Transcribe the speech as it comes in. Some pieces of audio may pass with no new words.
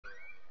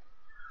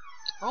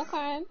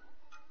Okay.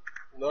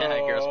 No.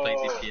 Girls play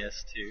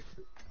DPS too.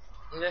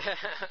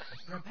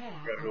 Prepare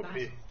Gotta for go battle.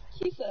 pee.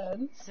 He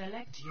said.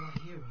 Select your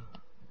hero.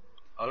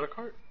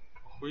 Alucard?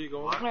 Who you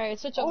going? Alright,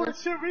 switch Oh over.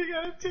 shit, we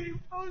got a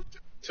team. Oh,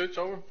 switch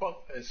over,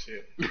 fuck that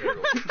shit. There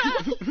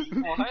you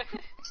go. What?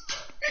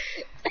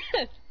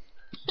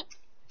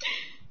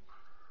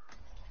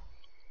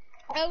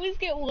 I always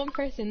get one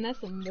person. That's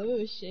some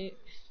bullshit.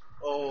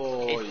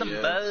 Oh, It's some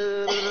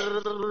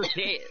yes.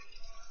 bullshit.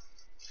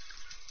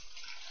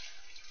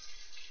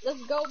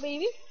 Let's go,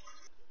 baby.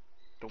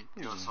 Yo,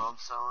 so I'm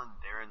selling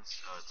Darren's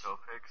toe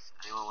picks.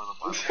 Anyone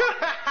want to buy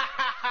one?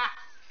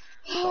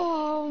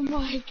 Oh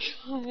my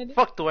god.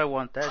 Fuck do I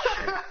want that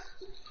shit?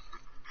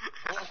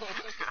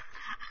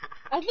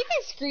 I think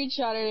I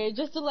screenshotted it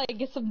just to like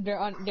get some dirt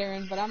on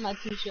Darren, but I'm not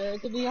too sure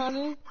to be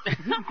honest.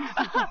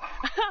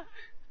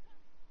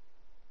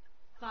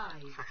 5,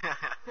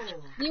 4.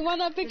 You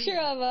want a picture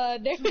of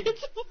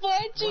Darren's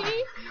butt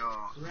cheek? Yo,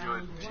 you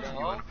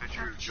want a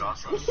picture of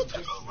Jocelyn's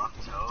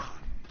left toe?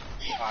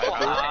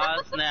 Ah,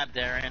 snap,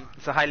 Darren.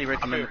 It's a highly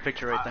recommended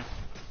picture right there.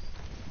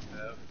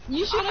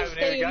 You should I have haven't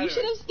even stayed. got You it.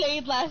 should have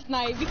stayed last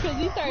night because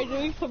you started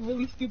doing some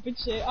really stupid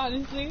shit.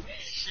 Honestly.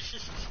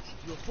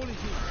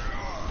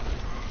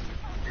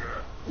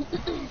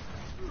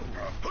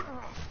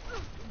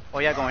 Oh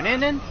yeah, going in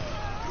then?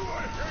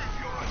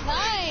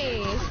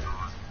 Nice.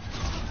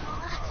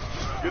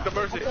 Get the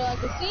mercy. That's all I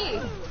could see.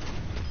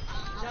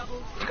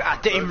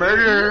 God, they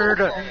murdered!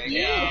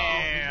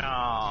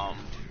 Damn.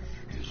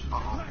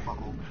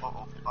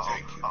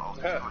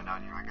 Going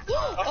down here, I guess.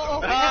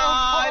 Uh-oh.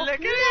 Ah, Uh-oh.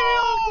 look at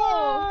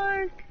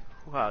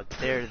No. How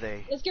dare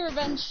they? Let's get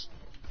revenge.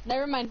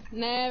 Never mind.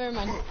 Never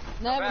mind.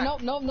 Never.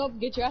 Nope. Nope. Nope.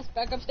 Get your ass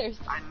back upstairs.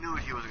 I knew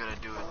he was gonna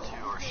do it too,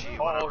 or she.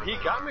 Oh, whatever he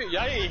the- got me.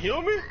 Y'all ain't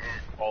heal me?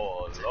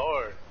 Oh,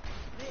 Lord.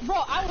 Bro,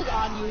 I was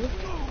on you.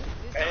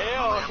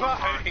 Hell,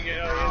 I didn't get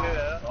into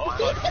that. Oh,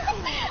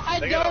 I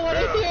they got don't a want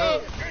to barrel.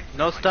 hear it.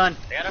 No stun.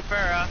 They got a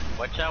Pharah.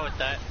 Watch out with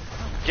that.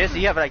 Jesse,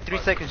 you have like 3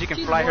 seconds. You can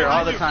She's fly her low.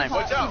 all the time.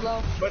 Watch out. She's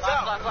low. Watch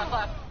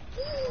out.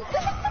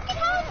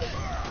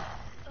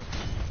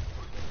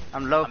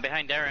 I'm low. I'm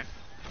behind Darren.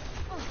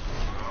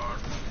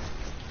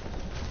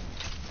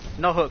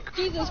 No hook.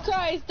 Jesus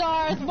Christ,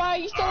 Darth. Why are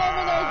you still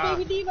over there,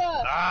 baby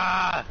diva?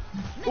 Ah!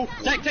 Ooh,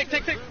 take. I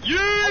got you.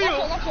 Yeah! I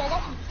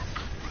got you.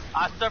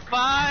 I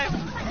survived!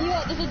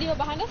 Diva, there's a diva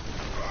behind us.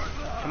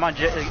 Come on,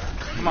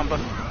 come on, bud.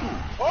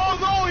 Oh,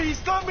 no, he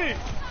stunned me.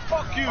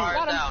 Fuck you.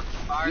 Got him. down.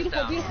 Fire's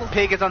Beautiful, down. beautiful.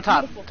 Pig is on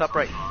top. Beautiful. Top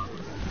right.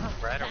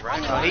 Alright.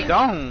 Oh, he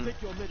gone.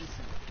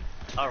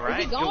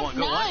 Alright, good Going one.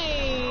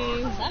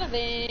 nice.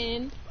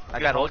 Donovan. I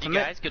got Hold you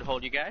ultimate. guys, good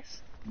hold you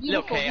guys.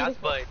 Little Beautiful, chaos,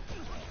 beautiful.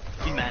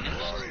 but we managed.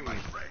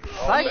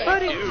 Psych, Yeah.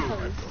 buddy.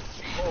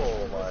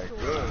 Oh, my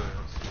goodness.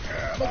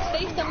 But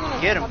stay someone.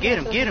 Get him, get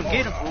him, get him,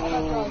 get him.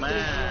 Oh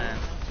man.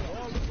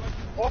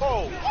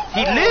 Oh.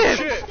 He Oh, lived.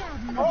 shit.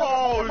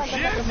 Oh,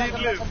 shit, he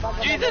lived.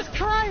 Jesus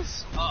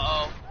Christ!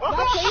 Uh-oh.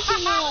 Stop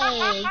chasing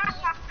us.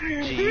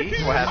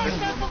 Gee, what happened?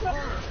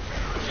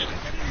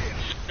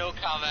 No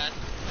comment.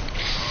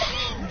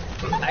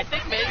 I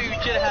think maybe we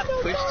should have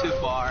pushed too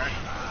far.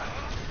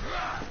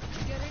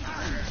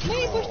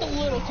 Maybe pushed a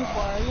little too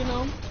far, you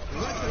know.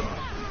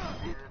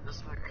 Dude,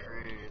 this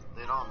McCree,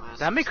 they don't miss.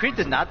 That McCree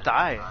did not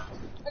die.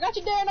 I got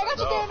you, Darren. I got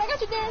you, Darren. I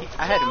got you, Darren.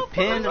 I had him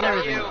pinned and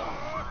everything.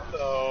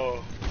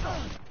 Oh.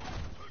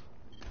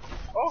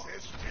 Oh.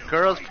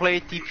 Girls play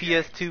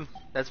DPS too.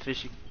 That's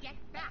fishy.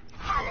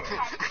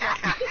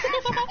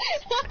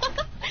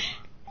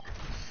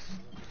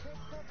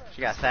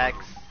 She got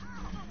sacks.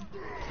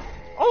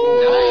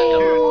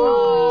 Oh!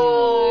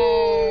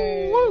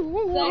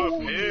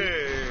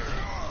 Yeah.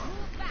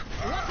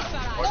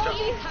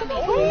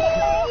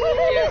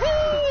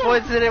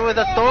 Boys did it with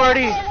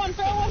authority. Fair one,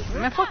 fair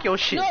one. Man, fuck your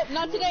shit. Nope,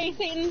 not today,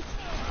 Satan.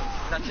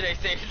 Not today,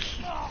 Sage.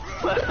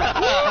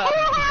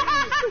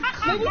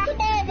 Maybe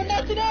tomorrow, but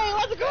not today.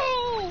 Let's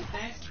go.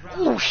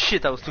 Oh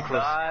shit, that was too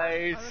close.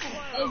 Nice.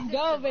 Let's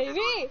go, baby.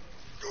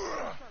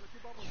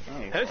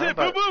 Hey, That's what it,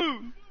 about-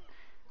 boo-boo.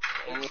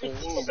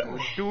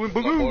 Doing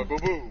boo My boy, boo. boo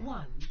boo.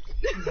 1.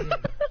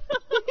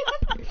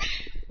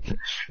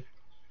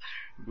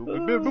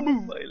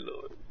 My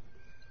lord.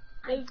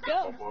 Let's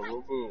go. Boy,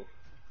 boo boo.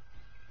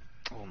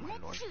 Oh my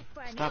lord.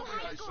 Stop.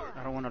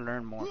 I don't want to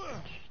learn more.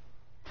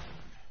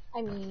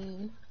 I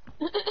mean,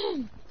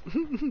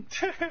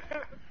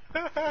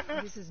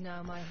 This is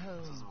now my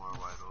home, More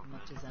wide open.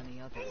 much as any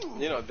other.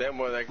 You know damn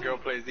well that girl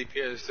plays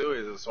DPS too.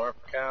 Is a sword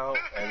count,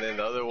 and then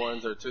the other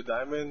ones are 2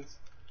 diamonds.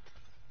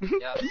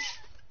 Yeah. 2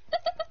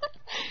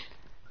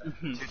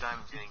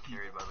 diamonds getting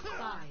carried by the gold.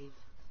 5,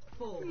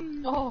 4,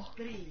 oh,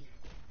 3,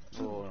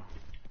 Oh,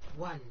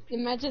 1.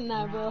 imagine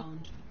that, bro.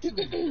 Round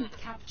 2.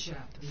 Capture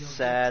the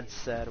sad,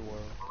 sad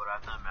world. Why would I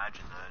have to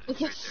imagine that?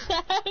 It's It's a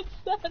right there.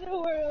 sad, sad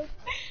world.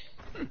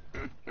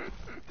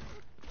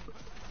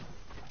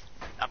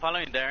 I'm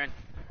following Darren.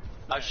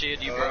 I'll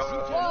shield you, bro.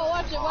 Whoa,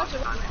 watch it, watch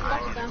it, watch it,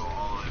 watch it, Go down.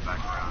 all the way back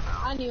around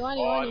now. On you, on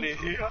you, Oh,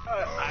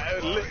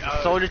 on you.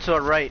 Soldier to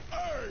our right.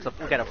 So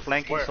we got a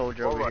flanking Where?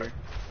 soldier over Where? here.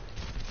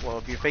 Well,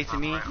 if you're facing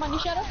me, Come on, you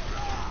shut up.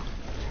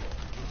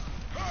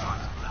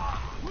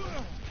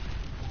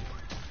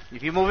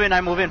 If you move in,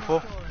 I move in,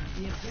 fool.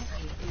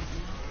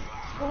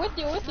 We're with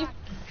you, we're with you.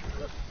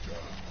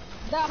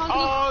 That hungry.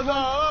 Oh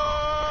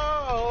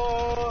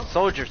no!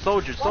 Soldier,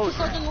 soldier, Watch the soldier.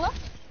 soldier on the left.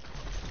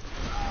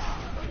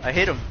 I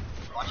hit him.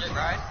 Watch it,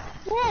 right?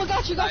 Whoa,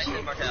 got you, got Nice you.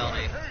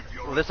 immortality.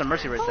 Oh, there's a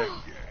mercy right there.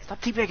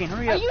 Stop teabagging,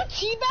 hurry Are up. you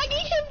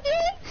teabagging him,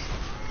 dude?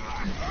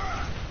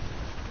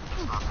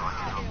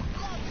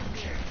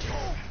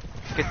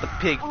 Get the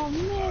pig. Oh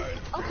man.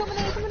 I'm coming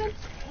in, I'm coming in.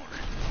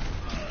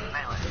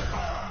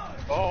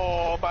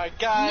 Oh my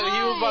god,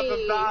 he was about to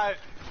Nice. die.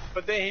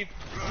 But then he the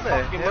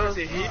fucking hell?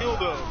 mercy healed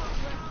him.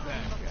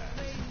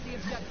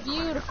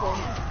 Beautiful.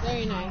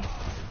 Very nice.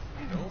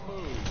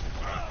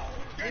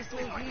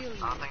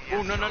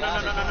 Oh no no no no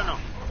no no no no!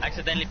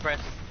 Accidentally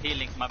pressed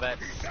healing. My bad.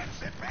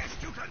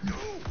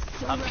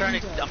 I'm trying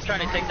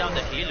to take down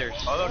the healers.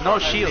 No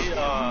shield.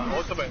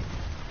 Ultimate.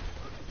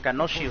 Got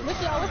no shield.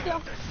 With y'all, with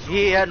y'all.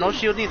 He had no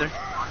shield either.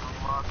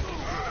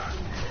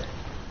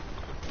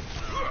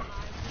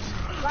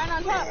 Right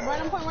on top,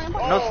 right on point, right on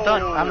point. No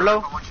stun. I'm low.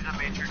 I want you to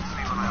matrix me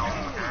when I ult,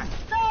 okay?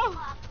 No!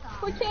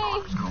 Okay.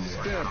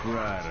 Step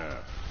right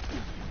up.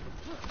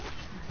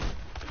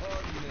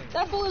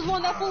 That fool is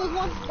one, that fool is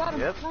one. Got him.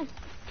 Yep. Nice.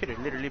 Kidder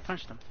literally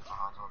punched him.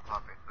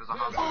 There's a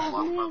Hanzo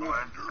on top, by the way.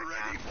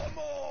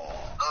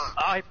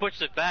 Oh, he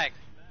pushed it back.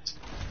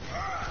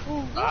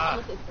 Ooh, Ah.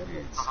 with it, with it.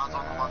 There's a Hanzo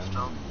on the left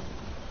still.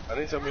 I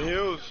need some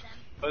heals.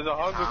 There's a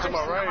Hanzo to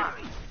my right.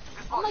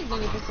 I'm like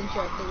 90%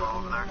 sure if they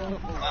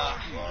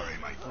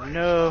were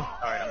No.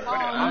 Alright,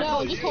 I'm Oh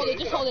no, just hold it,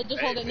 just hold it,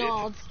 just hold it.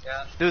 No.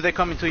 Dude, they're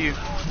coming to you.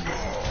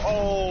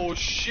 Oh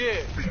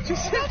shit.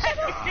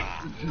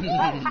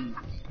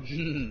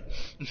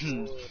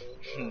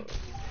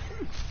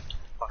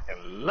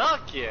 Fucking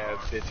lucky ass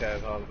bitch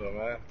ass Hanzo,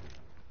 man.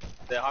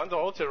 The Hanzo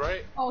ulted,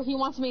 right? Oh, he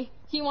wants me.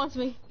 He wants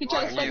me. He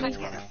tried to strike me.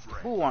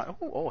 Who want?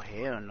 Who? Oh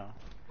hell no.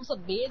 What's up,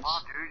 bitch?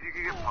 Oh, dude, you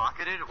can get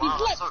pocketed?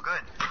 Wow, that's so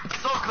good.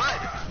 So good!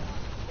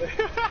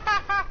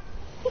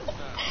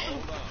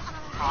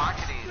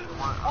 Pocketed.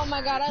 Oh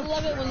my god, I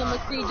love it when the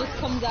McCree just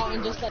comes out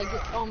and just like,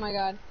 oh my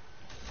god.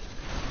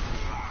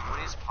 When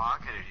he's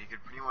pocketed, he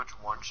could pretty much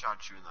one-shot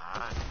you in the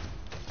head.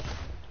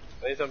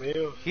 I need some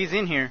heals. He's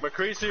in here.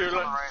 McCree's to your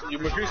left. You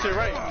McCree's to your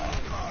right.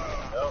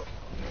 Yep.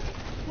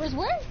 Where's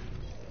where?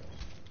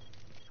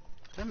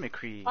 That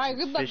McCree. Alright,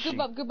 group up, fishing.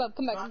 group up, group up.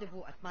 Come back.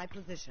 Rendezvous at my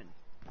position.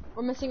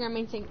 We're missing our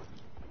main tank.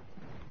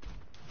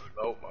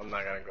 Nope, I'm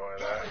not gonna go in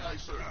there.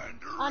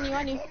 On you,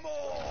 on you.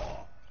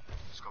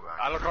 Just go back.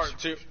 Alucard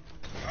too.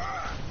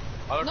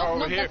 Alucard Nope, over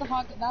nope, here. that's a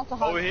hawk. That's a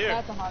hawk. Over here.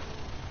 That's a hawk.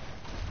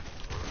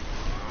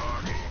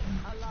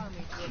 Allow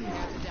me to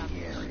repair the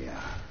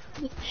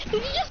damage. Did you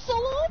just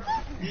solo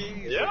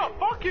it? Yeah,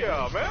 fuck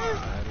yeah, man.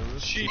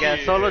 You got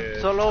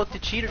solo the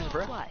cheaters,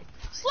 bro.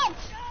 Slut!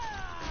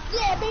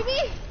 Yeah,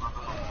 baby!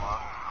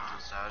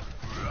 Hanzo's dead.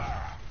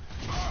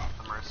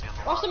 The mercy on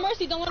the Watch the left.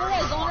 mercy, don't let her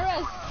rest, don't let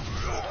her rest.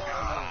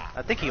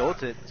 I think he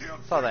ulted.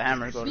 Saw the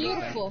hammer go to the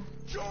back. Beautiful.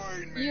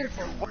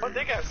 Beautiful. What,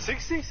 they got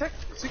 62% Oh,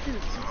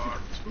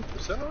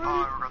 already?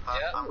 I regret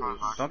that. I'm going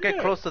back. Don't get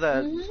close to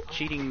that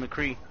cheating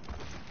McCree.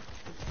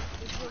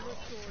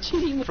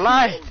 Cheating with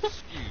Fly!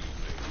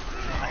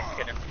 I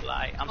couldn't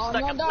fly. I'm Oh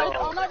stuck. no, I'm Darth,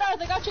 stuck. oh no,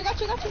 Darth, I got you,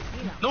 got you, got you.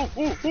 No,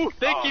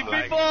 thank you,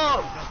 my people.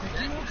 Watch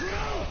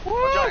out,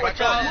 No, watch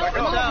no,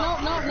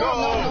 out. no, no,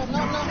 no, no,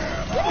 no,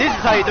 no. This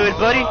is how you do it,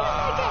 buddy.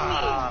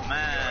 Oh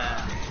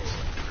man.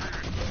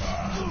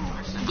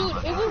 Dude,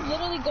 it was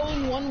literally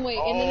going one way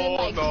and then it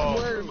like no.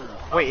 swerved.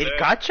 Wait, it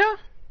gotcha?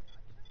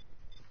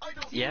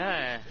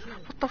 Yeah.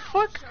 What the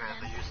fuck? I had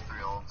to use 3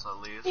 ults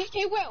at least.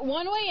 It went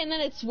one way and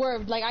then it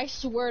swerved. Like, I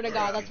swear to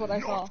God, that's what I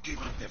saw.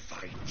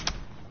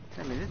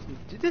 I mean,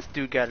 this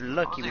dude got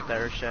lucky with that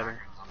earth shatter.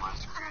 On my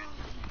screen.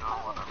 No,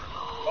 whatever.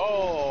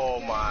 Oh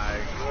my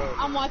god.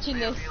 I'm watching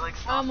this. Be like,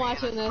 I'm stop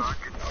watching being this.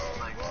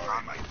 like,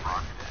 stop being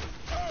pocketed.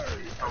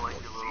 Or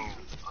like your little...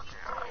 Okay,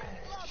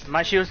 alright.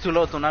 My shield's too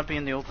low to not be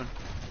in the open.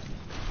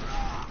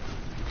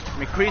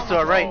 McCree's to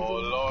our right. Oh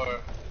lord.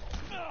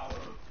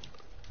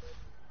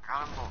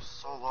 Got him both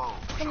so low.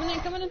 Coming in,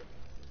 coming in.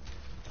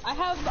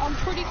 I'm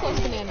pretty close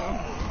to Nano.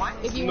 What?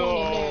 If you No.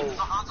 want me The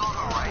Hanzo on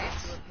the right?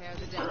 Repair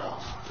the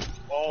damage.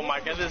 Oh my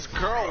god, this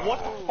girl, what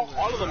the fuck?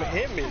 All of them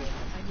hit me. I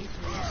need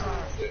to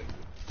recharge.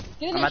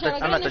 Get in I'm there, at the-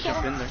 Shadow. I'm Get at in the there,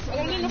 Shadow. defender. I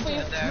got an Nano for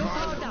you.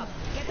 Powered up.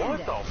 Get in What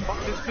there. the fuck?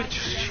 This bitch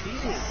is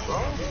cheating, bro.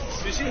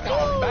 You see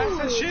how fast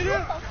that shit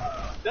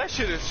is? That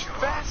shit is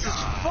fast as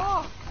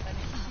fuck.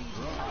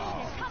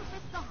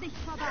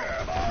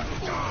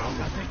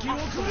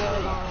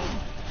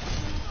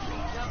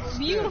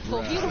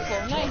 Beautiful, beautiful,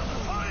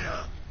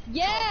 nice.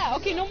 Yeah,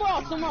 okay, no more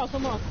else, no more else, no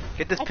more else.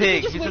 Get this I think we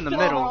pig. just He's in the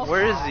wasted all middle. our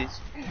Where is he?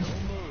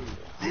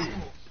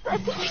 I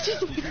think we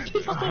just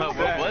wasted all our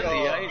What was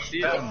he? I didn't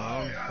see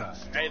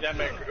him. Hey, that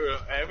Mac,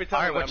 every time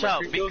Alright, watch that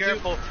out. McCree Be kills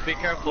careful. Be You,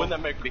 careful. when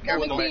that Mac, Be when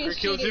careful. the McCree Macri is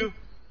kills cheating.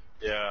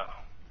 you, yeah.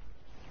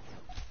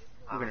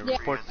 We're gonna Yeah,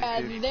 report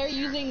this dude. they're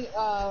using,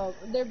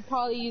 they're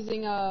probably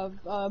using a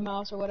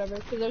mouse or whatever,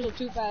 because theirs are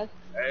too fast.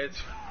 It's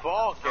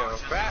fucking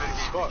fast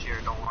as fuck. Here,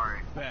 don't worry.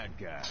 Bad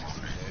guy.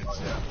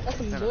 That's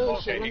some bullshit,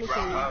 Okay, let he me tell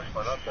grabbed you. mine,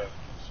 but up there.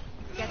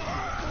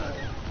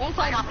 One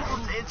I got time,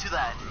 pulled into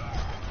that.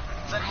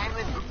 That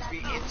Hammond moved me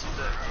into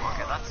the.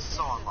 Okay, that's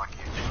so unlucky.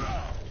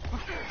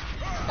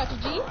 got your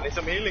G? I need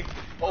some healing.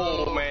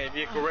 Oh man, if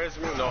you can res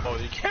me, no,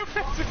 you can't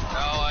res me. No,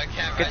 I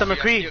can't. Get the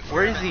rest you. McCree. You have to do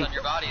Where is experiments he? On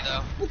your body,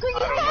 though. McCree, I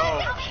don't know.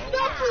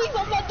 No, please,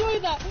 I'm not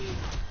doing that.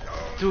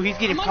 Dude, he's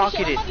getting I'm on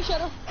pocketed. the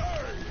shadow.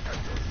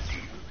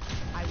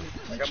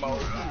 I got my own.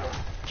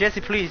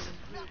 Jesse, please.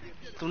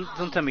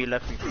 Don't tell me you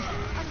left me.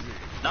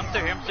 No, I'm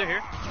still here. I'm still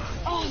here.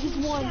 Oh, he's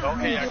one.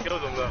 Okay, I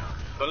killed him though.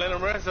 Don't let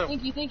him res him.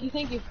 Thank you, thank you,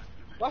 thank you.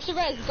 Watch the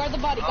res, guard the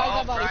body, guard Oh,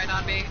 that body. right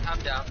on me. I'm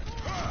down.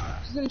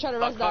 She's gonna try to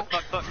res that.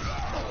 Fuck.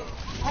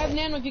 I have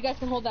nano if you guys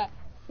can hold that.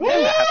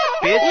 Bitch,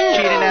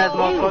 cheating ass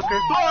motherfucker.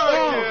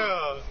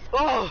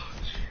 Oh,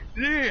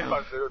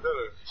 yeah.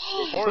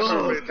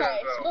 Jesus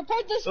Christ.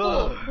 Report this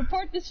fool.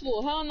 Report this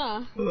fool. Hell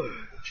nah.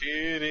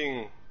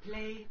 Cheating.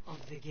 Play of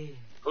the game.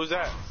 Who's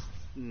that?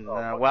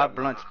 Wild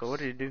blunts, but what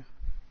did he do?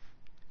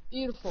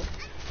 Beautiful.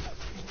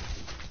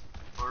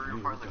 Or you're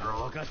part of the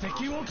girl.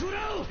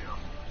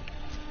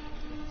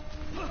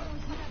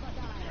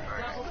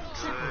 Alright,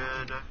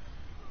 good.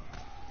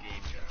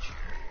 Game changer.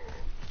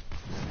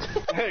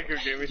 Hey, good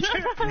game.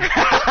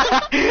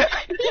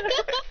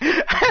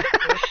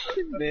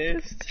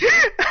 Missed.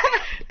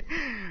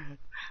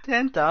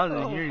 10,000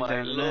 Oh here. my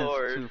That's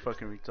lord. too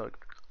fucking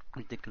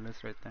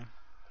ridiculous right there.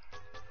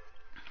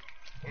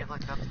 Hey, look,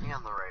 that's me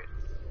on the right.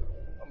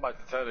 I'm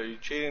about to tell her, you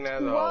cheating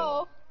as a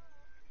Whoa.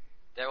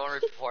 Did everyone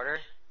report her?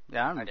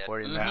 Yeah, I'm I did.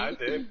 reporting Yeah, that. I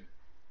did.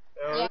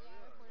 Yeah.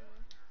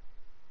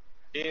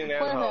 Cheating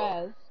as Report a her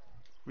hoe. ass.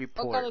 What I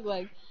Report look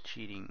like?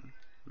 cheating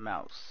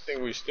mouse.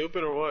 Think we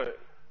stupid or what?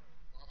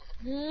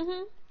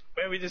 Mm-hmm.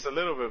 Maybe just a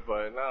little bit,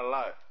 but not a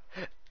lot.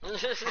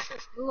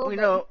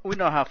 We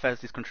know how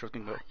fast these controls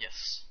can go.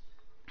 Yes.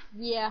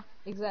 Yeah,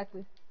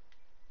 exactly.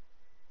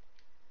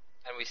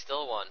 And we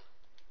still won.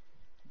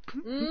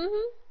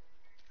 Mm-hmm.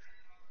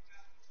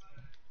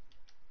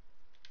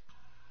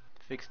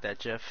 Fix that,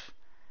 Jeff.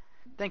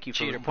 Thank you for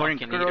Cheater reporting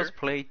pumpkin Girls eater.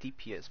 Play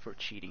DPS for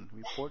cheating.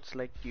 Reports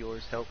like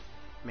yours help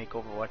make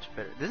Overwatch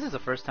better. This is the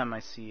first time I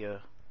see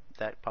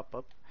that pop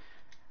up.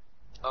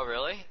 Oh,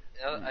 really?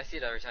 I see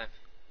it every time.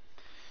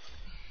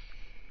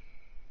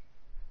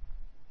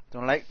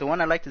 The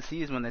one I like to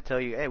see is when they tell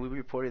you, "Hey, we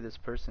reported this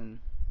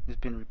person. He's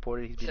been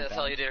reported. He's been Should I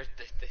tell you banned."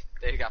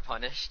 they got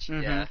punished?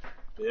 Mhm. Yeah.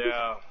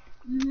 Yeah.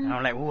 And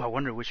I'm like, "Ooh, I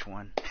wonder which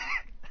one."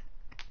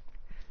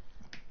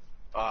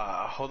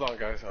 Hold on,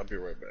 guys. I'll be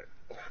right back.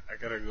 I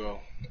gotta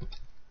go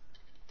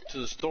to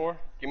the store.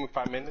 Give me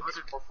 5 minutes,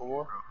 por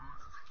favor.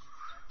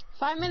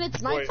 5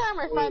 minutes my Wait, time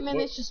or wait, 5 what?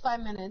 minutes just 5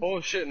 minutes? Oh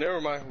shit,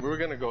 never mind. We're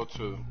gonna end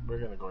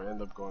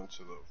up going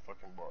to the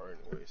fucking bar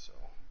anyway, so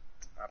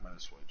I might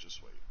as well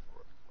just wait.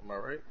 Am I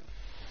right?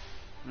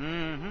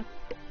 Mm-hmm.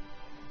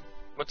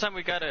 What time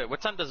does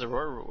what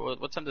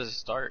time does it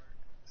start?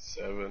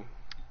 7.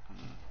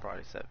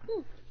 Probably 7.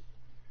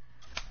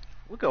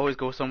 We could always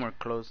go somewhere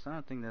close. I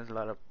don't think there's a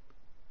lot of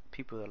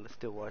people that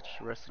still watch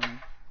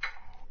wrestling.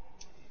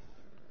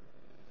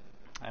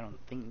 I don't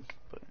think,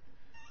 but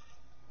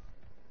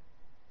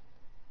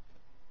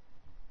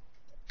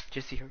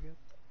Jesse, hurry up.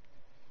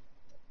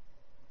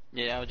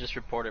 Yeah, I just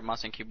reported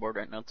mouse and keyboard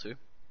right now too.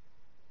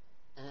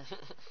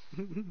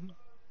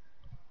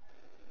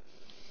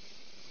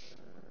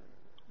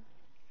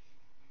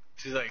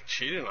 She's like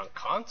cheating on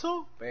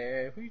console?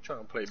 Man, who you trying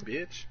to play,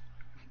 bitch?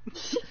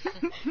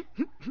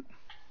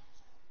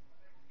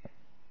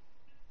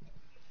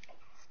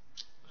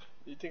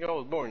 You think I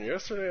was born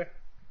yesterday?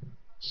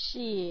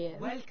 Shit.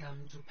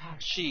 Welcome to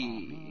Paris.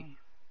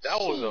 That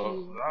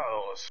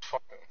was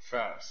fucking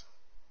fast.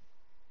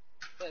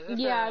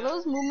 Yeah,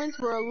 those movements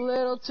were a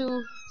little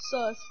too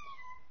sus.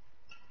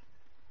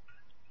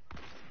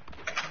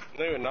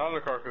 Not even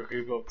another car could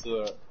keep up to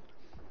that.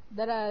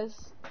 That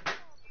ass.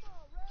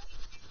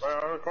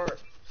 Right on the car.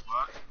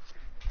 What?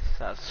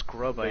 That's a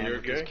scrub I Yeah, am you're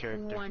with this gay?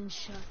 character. One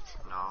shot.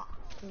 No.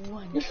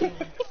 One kill.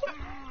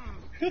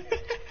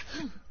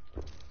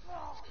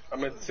 I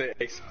meant to say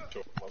ace.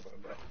 My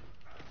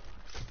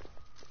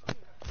bad.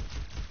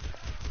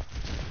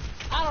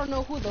 I don't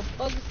know who the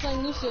fuck is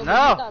playing Lucio, No.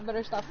 but you thought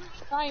better stop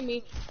trying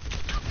me.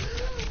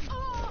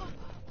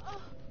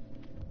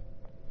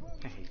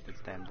 I hate this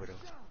damn widow.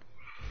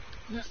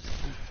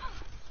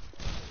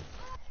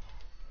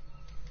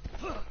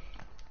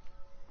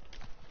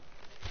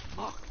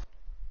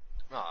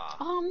 Aw.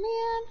 Oh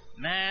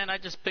Man, I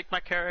just picked my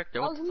character.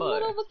 man, I What was the in the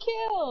middle fuck? of a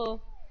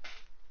kill.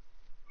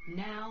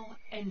 Now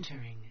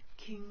entering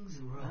King's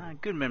Row.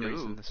 Good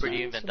memories in Ooh, this.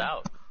 pretty event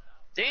out.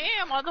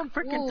 Damn, all them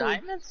freaking Ooh,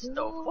 diamonds? The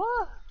no.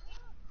 fuck?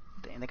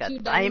 Damn, they got 2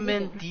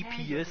 diamond diamonds.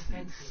 DPS.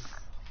 Defenses.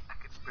 I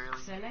could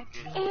barely Select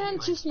get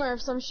And 2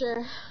 Smurfs, I'm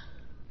sure.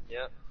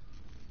 Yep.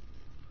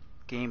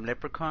 Game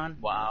Leprechaun.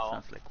 Wow.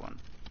 That sounds like one.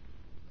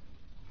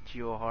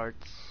 Geo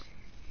Hearts.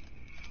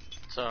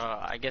 So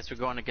I guess we're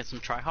going to get some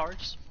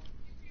tryhards.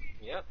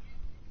 Yep.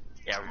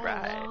 Yeah, Oh,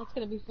 right. wow, it's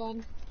gonna be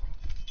fun.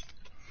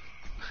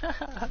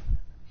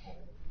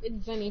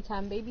 It's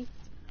anytime, baby.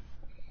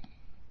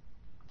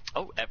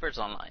 Oh, Ever's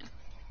online.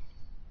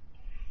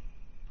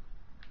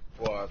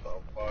 What the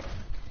fuck?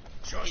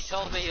 He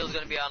told me he was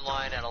gonna be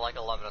online at like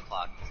 11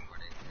 o'clock this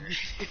morning.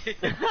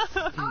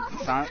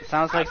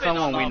 Sounds like I've been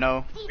someone we on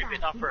know. We've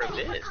been up for a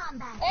bit.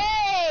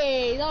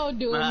 Hey, don't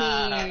do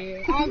Ah.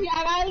 me.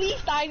 At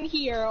least I'm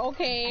here.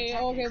 Okay,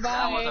 okay, bye.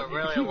 That was a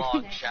really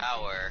long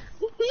shower.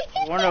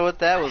 Wonder what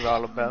that was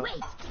all about.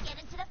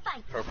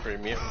 Her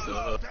premium.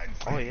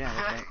 Oh yeah.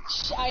 Okay.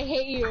 Shh, I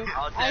hate you.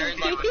 Oh, Darren's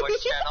like the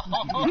voice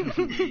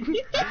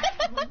channel.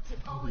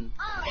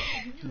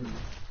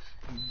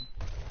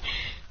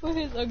 With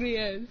his ugly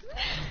ass.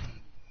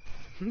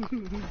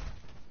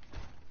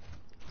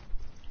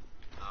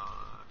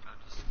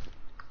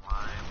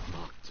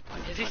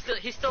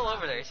 He's still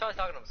over there. He's probably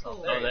talking to himself.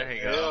 Oh, there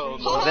you go.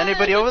 Is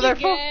anybody over there,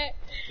 fool?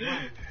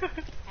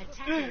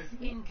 Attackers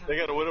incoming. They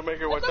got a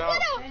Widowmaker, watch out.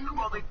 Defend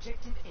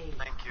objective A.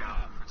 Thank you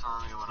for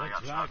telling me when I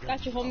got shot.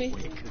 Got you, homie.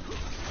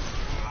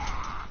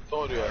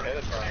 Told you ahead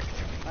of time.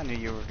 I knew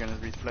you were gonna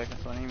reflect,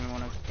 so I didn't even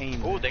want to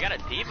aim. Ooh, they got a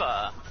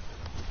diva.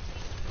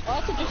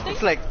 Oh, that's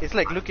interesting. It's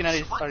like looking at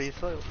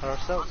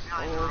ourselves.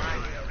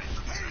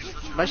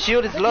 My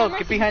shield is low.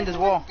 Get behind this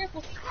wall.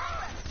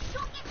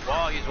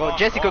 Whoa, he's Well, wrong.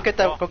 Jesse, Wrong,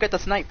 wrong. go get the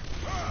snipe.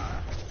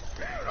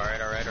 Alright.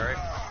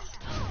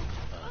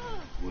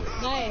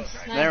 Nice,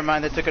 nice. Never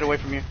mind, they took it away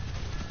from you.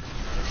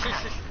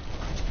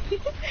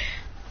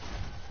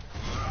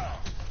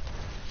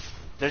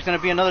 There's gonna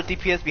be another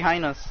DPS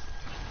behind us.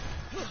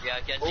 Yeah,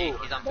 Genji,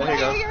 he's on There point.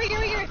 you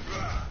go. Here.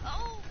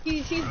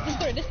 He's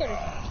discorded.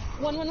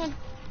 One.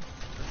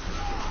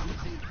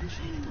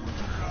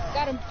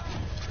 Got him.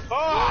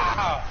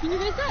 Ah! Can you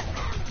miss that?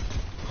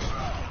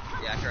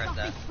 Yeah, I correct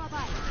that.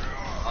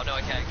 Oh no,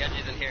 I can't.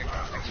 Genji's in here.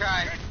 I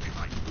tried.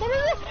 No!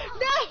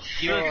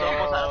 He was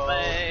almost out of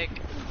leg.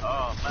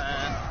 Oh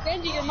man.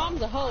 Genji, your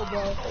mom's a hoe,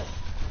 bro.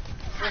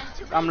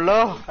 I'm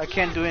low. I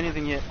can't do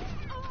anything yet.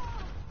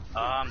 Oh,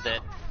 I'm dead.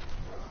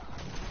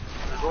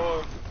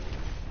 Bro,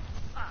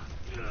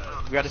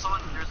 We gotta,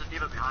 There's a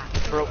diva behind me.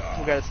 bro.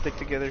 We gotta stick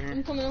together here.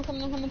 I'm coming.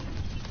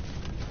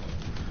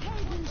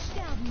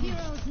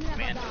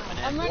 Man,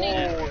 I'm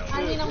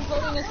running. I'm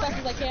floating as fast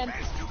as I can.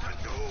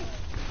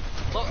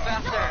 Look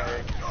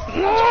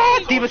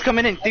faster. Diva's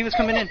coming in.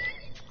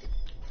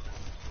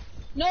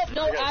 Nope,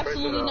 got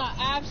absolutely Tracer not.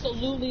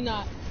 Absolutely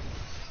not.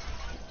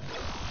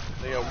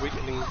 they are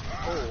weakening.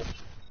 Oh.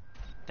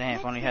 Damn,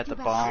 if only had the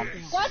bomb.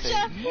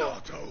 Gotcha!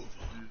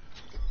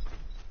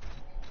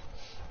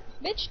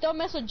 Bitch, don't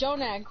mess with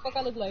Jonak. Fuck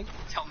I look like.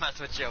 Don't mess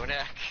with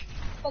Jonak.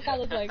 Fuck I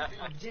look like.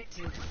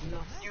 Objective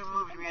lost. You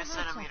moved me a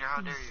centimeter,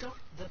 how dare you? Stop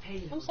the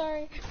payload. I'm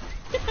sorry.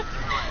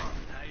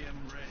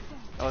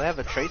 Oh, they have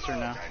a tracer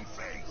now.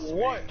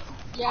 What?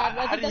 Yeah, I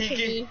How think did that's he for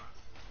me.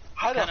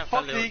 How the Kinda fuck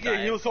felt did he it get was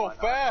healed so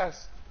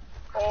fast?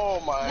 Oh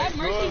my That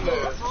Mercy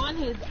goodness. was on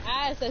his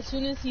ass as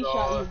soon as he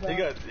shot you,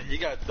 bro. He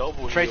got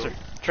double Tracer. healed.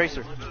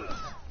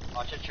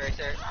 Watch it,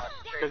 Tracer.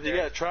 Cause he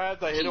got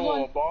trapped, I hit him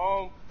with a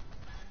bomb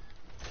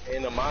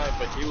in the mine,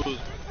 but he was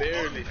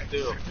barely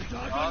still.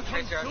 Oh,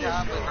 Tracer on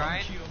top with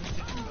Ryan.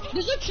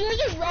 There's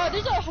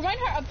a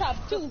Reinhardt up top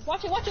too.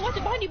 Watch it,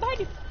 behind you.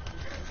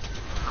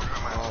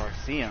 Oh,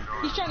 I see him.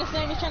 He's trying to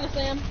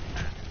slam.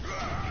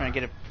 Trying to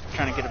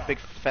get a big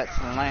fat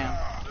slam.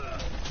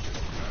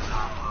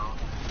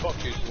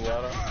 Fuck you,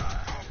 Zenyatta.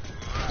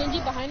 Genji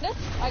behind us?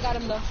 I got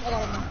him though.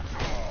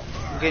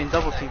 I'm getting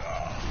double team.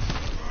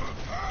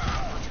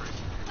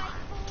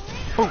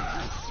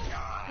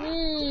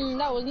 Boom.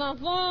 That was not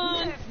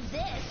fun.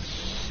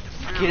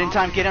 Get in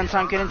time. What?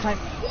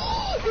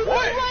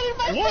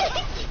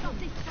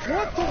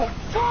 What the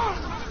fuck?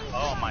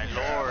 Oh my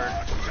lord.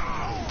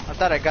 I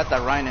thought I got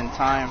that Ryan in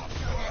time.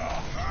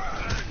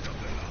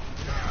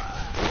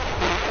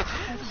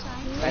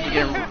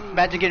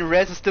 Imagine getting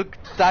res and still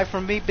die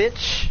from me,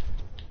 bitch.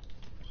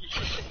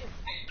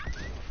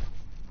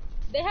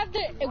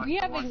 We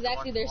have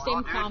exactly their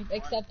same comp,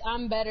 except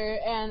I'm better,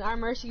 and our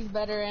Mercy's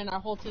better, and our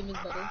whole team is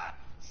better.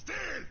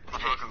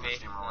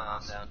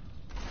 I'm down.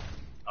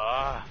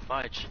 Ah,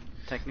 fudge.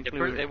 Technically,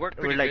 It worked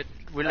we're pretty like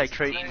good. we're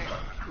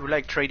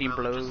like trading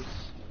blows.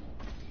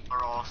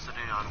 We're all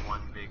sitting on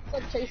one big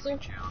What's up, Tracer?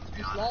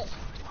 You slut.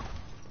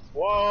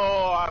 Whoa,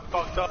 I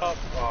fucked up.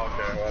 Oh,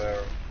 okay,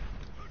 whatever.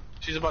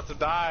 She's about to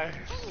die.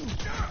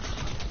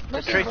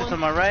 Mercy's Tracer one. to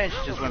my right,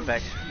 she just went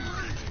back.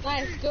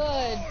 Nice,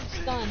 good.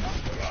 Stun.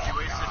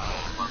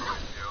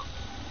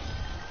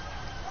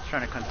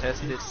 Trying to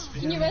contest it.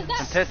 Can you res that?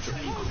 Contest it.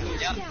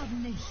 Yep.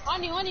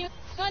 On you.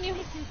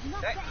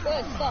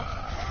 Good stuff.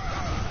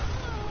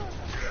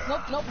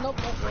 Nope.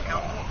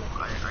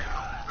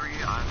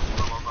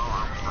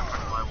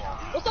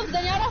 What's up,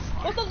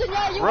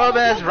 Zenyatta? You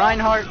Robes,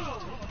 Reinhardt.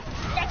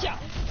 Gotcha.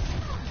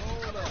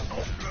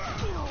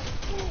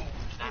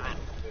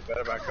 You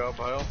better back up,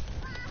 Hale.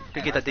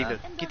 Get that diva.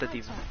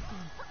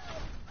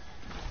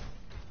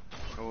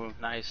 Oh,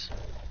 nice.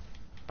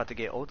 About to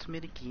get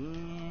ultimate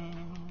again.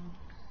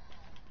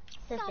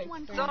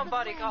 Perfect.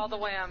 Somebody call the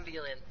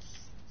ambulance.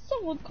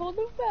 Someone call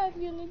the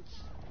ambulance.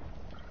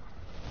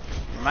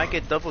 Might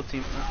get double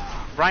team.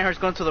 Reinhardt's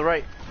going to the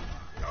right.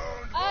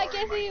 I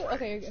can't see you.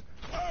 Okay, you're good.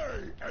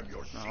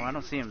 No, I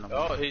don't see him no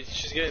more. Oh,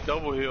 she's getting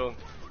double healed.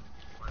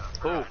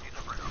 Who?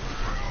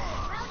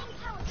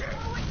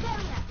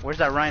 Where's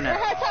that Reinhardt?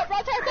 Right top,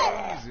 right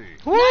top.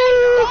 Woo!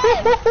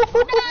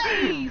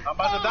 Nice. I'm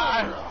about to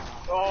die.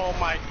 Oh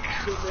my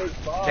goodness.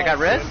 They got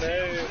res?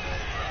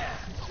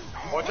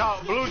 Watch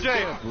out, Blue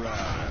Jay.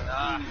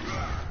 Got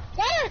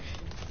her.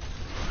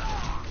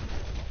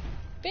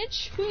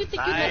 Bitch, who you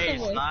think you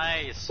messing with?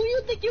 Nice. Who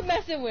you think you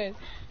messing with?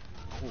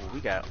 Ooh,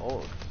 we got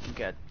old. We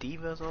got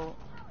Divas old.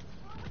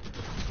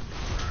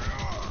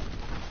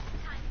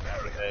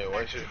 Hey,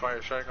 why should you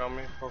fire strike on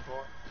me, for?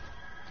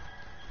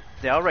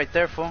 They're all right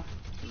there, fool.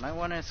 You might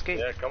want to escape.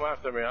 Yeah, come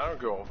after me. I don't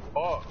go.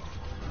 Oh.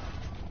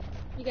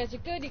 You guys are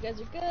good. You guys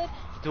are good.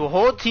 The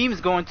whole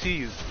team's going to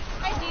you.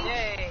 I do.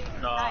 Yay.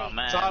 Oh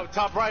man.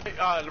 Top right,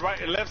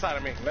 right, left side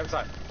of me, left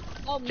side.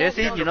 Oh, no,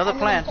 Jesse, no, you know the I'm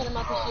plan. gonna cut him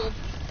out the shield.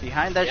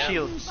 Behind that Yeah.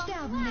 shield.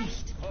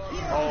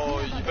 Oh,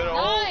 you better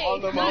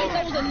hold on the Nice.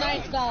 That mouth. was a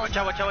nice dodge. Watch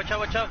out, watch out, watch out,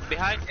 watch out.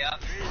 Behind. Yeah.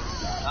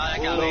 I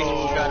got me.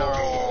 Oh. Got her.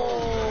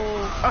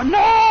 Oh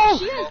no!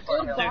 She has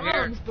good They're here.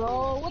 bombs,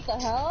 bro. What the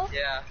hell?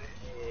 Yeah.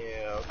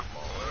 Yeah,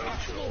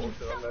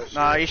 come on.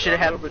 Nah, you should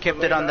have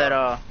kept it on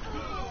that,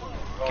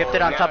 kept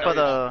it on top of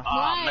the,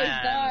 Oh Nice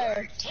man.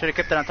 dart. should have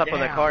kept it on top of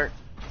the cart.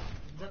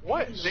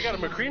 What? They got a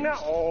McCree now?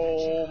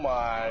 Oh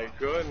my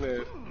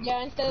goodness.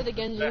 Yeah, instead of the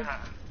Genji.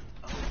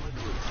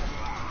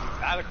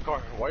 Alex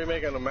Carter, why are you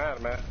making them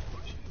mad, man?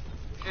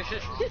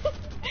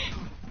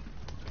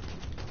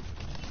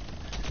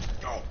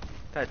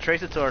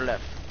 Trace it to our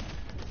left.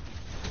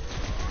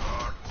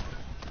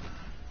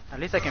 At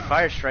least I can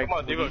fire strike. Come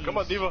on, Diva. Come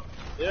on, Diva.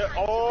 Yeah.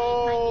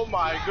 Oh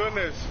my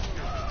goodness.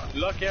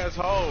 Lucky as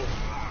hoe.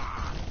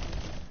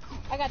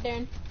 I got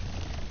Darren.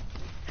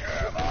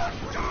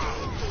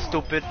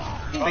 Stupid.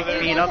 there Think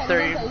being you up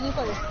there, you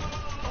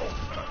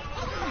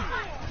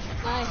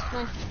Nice,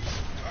 nice.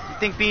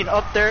 think being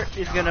up there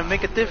is gonna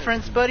make a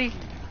difference, buddy?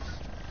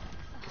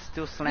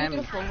 Still slamming.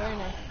 Beautiful, very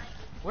nice.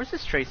 Where's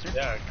this Tracer?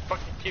 Yeah,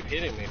 fucking keep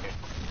hitting me.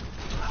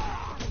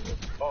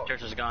 Oh.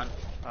 Church is gone.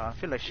 I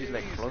feel like she's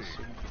like close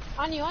to me.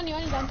 On you,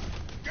 Dan.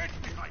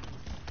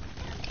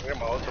 I got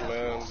my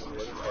ultimate. I'm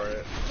looking for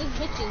it. This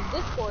bitch is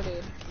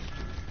discorded.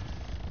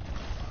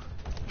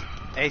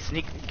 Hey,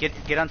 sneak,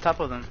 get on top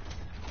of them.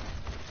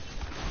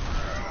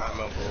 I'm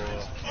a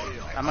bull.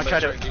 I'm gonna try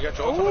to. You got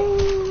your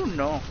ultimate? Ooh,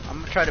 no. I'm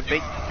gonna try to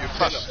bait. You're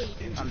Fuck.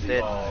 finna. I'm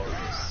dead. Oh,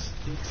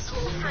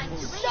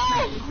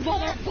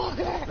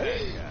 Motherfucker!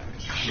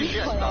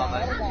 Hijo de la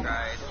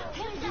verga.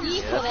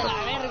 Hijo de la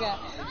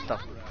verga.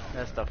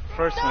 That's the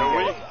first no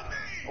one. way.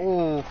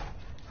 Ooh.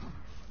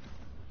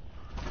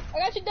 I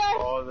got you, Dar.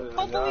 Oh, there's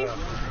Hold for me. nada.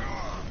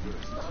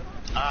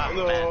 Ah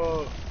man.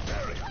 No.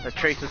 The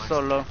Tracer's so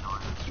low.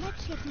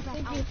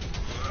 Thank you.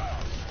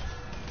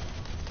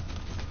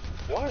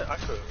 What? I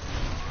could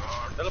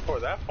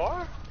teleport that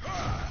far?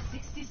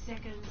 60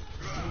 seconds.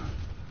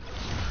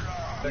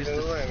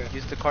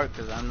 Use the cart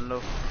because I'm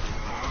low.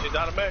 You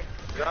got a mech.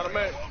 You got a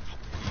mech.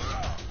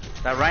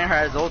 That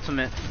Reinhardt has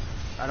ultimate.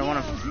 I don't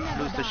want to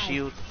lose the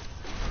shield.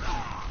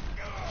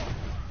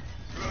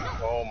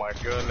 Oh my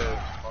goodness.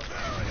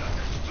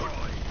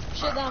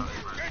 Shit down.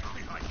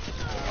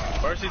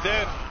 Mercy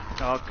dead.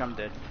 Oh, I'm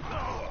dead.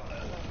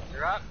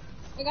 You're up.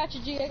 I got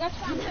you, G. I got you.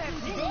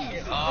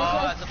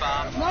 Oh, that's a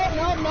bomb.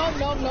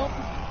 No.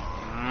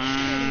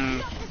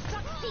 Mm.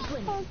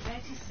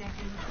 30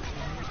 seconds.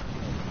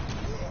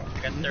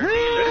 Got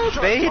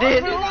 30. Bait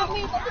it.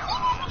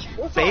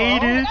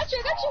 Bait I it.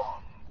 got you.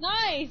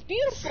 Nice.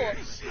 Beautiful.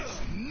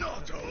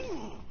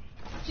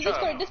 She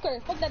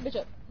Discord. Fuck that bitch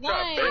up.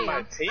 Try to bait my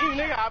Nice. team,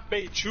 nigga. I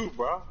bait you,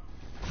 bro.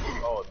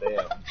 Oh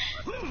damn.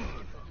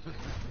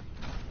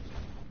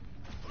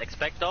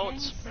 Expect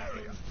ults.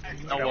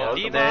 No, Yeah, well,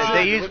 they- Diva.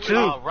 they used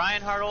to.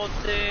 Reinhardt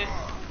ulted.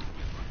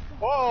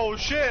 Oh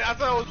shit! I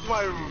thought it was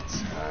my.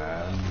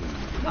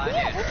 What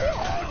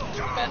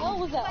the hell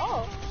was that?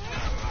 Oh.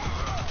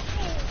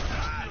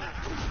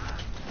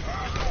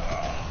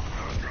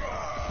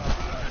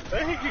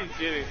 I think he's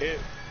getting hit.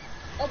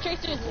 That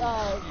Tracer's,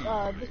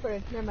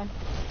 Discord. Never mind.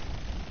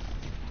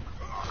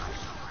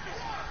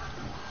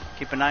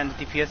 Keep an eye on the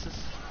DPSs.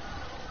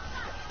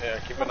 Yeah,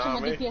 keep an Watching eye my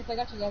on me. DPS. I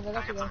got you guys.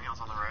 Something else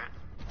on the right.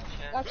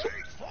 Got you.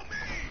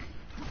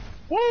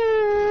 Woo!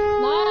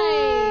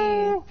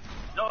 Nice.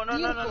 No.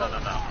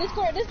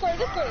 Discord.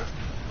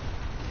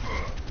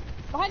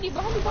 Behind you.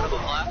 Left.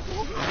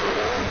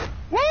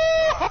 Woo!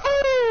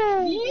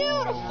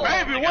 Beautiful.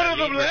 Baby, one of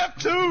them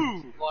left too.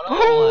 One on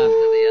the left at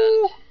the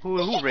end.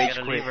 Who rage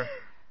Gotta quit? leave her.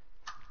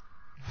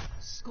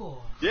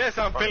 Score. Yes,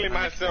 I'm feeling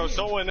myself.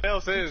 Someone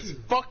else is.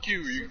 Fuck you,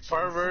 you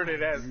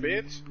perverted ass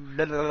bitch.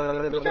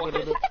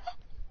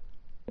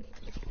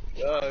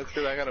 It's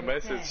because I got a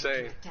message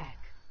saying. Attack.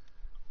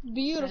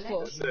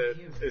 Beautiful.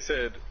 It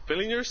said,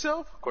 feeling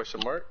yourself?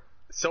 Question mark.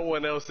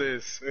 Someone else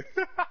is.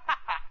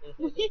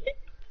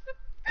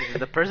 Is it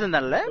the person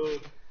that left?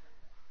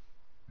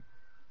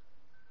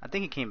 I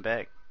think he came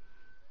back.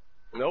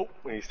 Nope,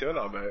 he's still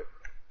not back.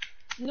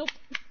 Nope.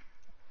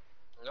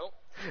 Nope.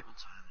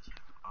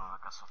 I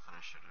got guess I'll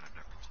finish it at a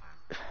different time.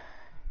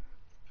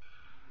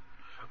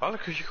 Oh,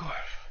 look who you got.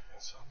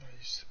 Somebody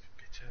used to be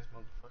bitch ass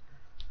motherfucker.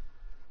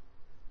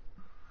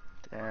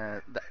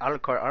 The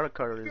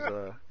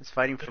Alucard is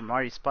fighting for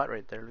Mari's spot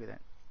right there. Look at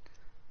that.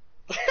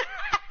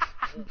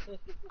 I don't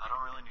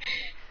really need.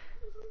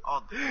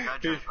 Oh, the guy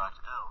jumps back to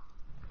L.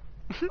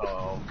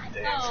 Oh,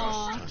 damn.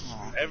 Aw.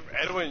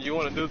 Edwin, you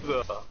want to do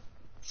the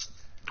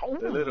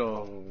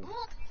little...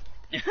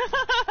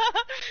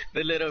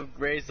 The little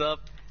raise up.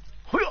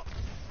 Keep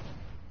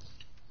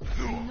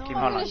I'm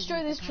on. gonna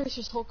destroy this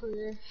Tracer's whole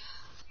career.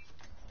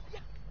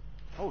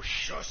 Oh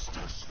shit.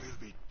 Justice will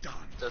be done.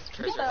 Does I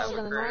Tracer thought have I was a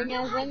an career? annoying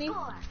ass Lenny.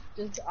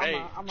 Just, Hey,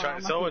 someone try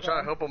to help.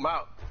 help him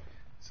out.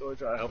 Someone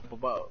try to help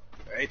him out.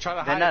 Hey, try to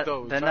They're hide not.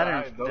 though. They're Try not to in.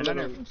 hide. Don't They're let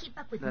not him-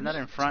 in. They're not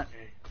in front.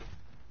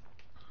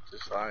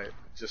 Just hide.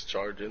 Just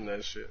charge in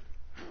that shit.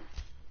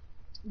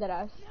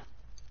 Deadass.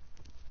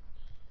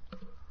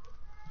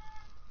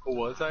 Who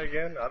was that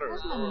again? I don't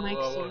Where's my remember. mic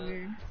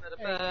server?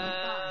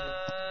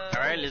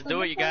 Alright, let's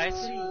do it, you guys.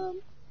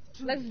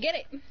 Let's get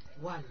it.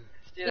 One.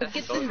 Let's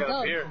get Don't this get up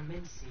done. here.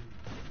 Commencing.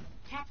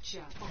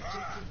 Capture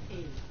objective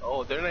A.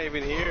 Oh, they're not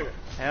even here.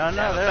 Hell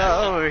no, they're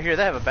all over here.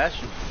 They have a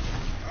bastion.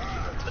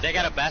 But they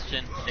got a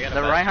bastion. They got a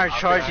The bastion. Reinhardt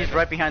charge. He's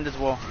right behind this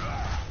wall.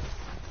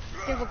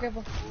 Careful,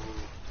 careful.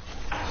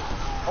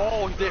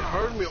 Oh, they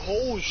heard me.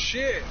 Oh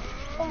shit.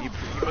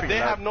 But they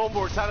have no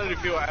mortality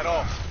field at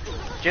all.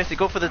 Jesse,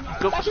 go for the.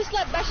 Go. Bash his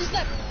slap, bash his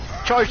slap.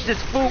 Charge this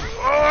fool.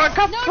 Oh, I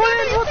got No, no,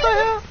 played. no, What the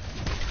hell?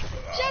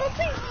 Shadow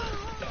Pink.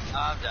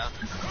 I'm down.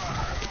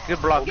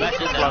 Good block. Get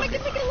Good back, block.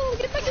 get back a little,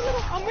 get back a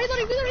little. I'm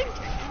reloading, reloading.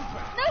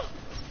 No.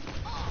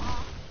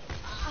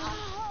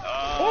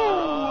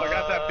 Oh, I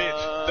got that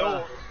bitch.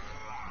 No.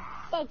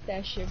 Fuck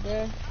that shit,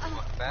 bro.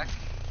 Back.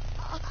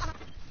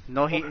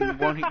 No he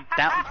won't he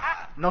down.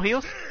 No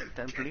heals.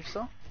 Don't believe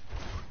so.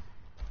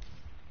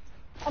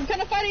 I'm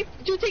kind of fighting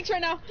two tanks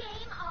right now.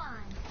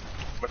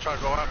 I'm trying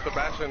to go after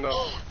Bastion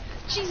though.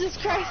 Jesus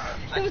Christ.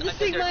 There was a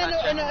Sigma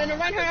and a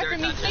Reinhardt after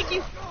me. Thank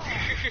you.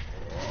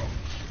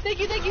 Thank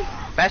you, thank you.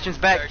 Bastion's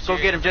back. Go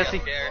get him,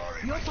 Jesse.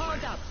 You're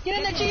powered up. Get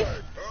in there, Chief.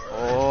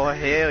 Oh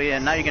hell yeah!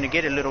 Now you're gonna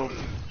get it, little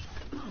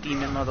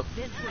demon mother.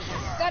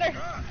 Got her.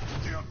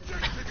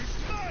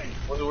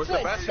 Where's the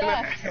Good Bastion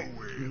at?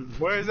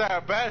 Where's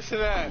that Bastion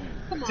at?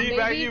 Come on,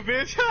 Teabag baby. you,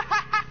 bitch.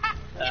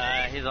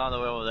 He's all the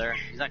way over there.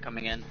 He's not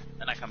coming in.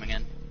 They're not coming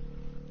in.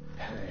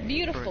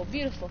 Beautiful,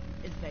 beautiful.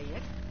 Is that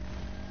it?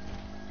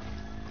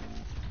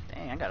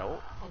 Dang, I got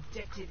ult.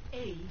 Objective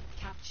A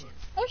captured.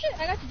 Oh shit,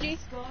 I got you, G.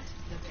 Scott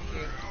the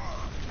player.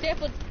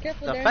 Careful,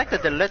 careful The there. fact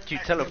that they let you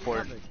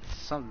teleport,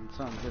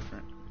 something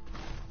different.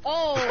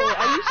 Oh,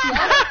 are you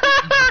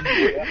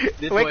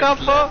slow? Wake up,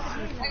 folks!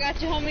 I got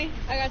you, homie.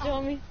 I got you,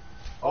 homie.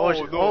 Oh,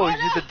 no. oh, it's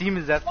just the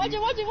demons after Watch it,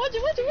 you. watch it, watch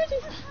it, watch it,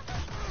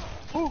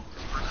 watch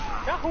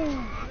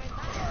it.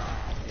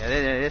 Yeah,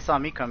 they saw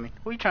me coming.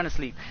 Who are you trying to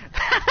sleep?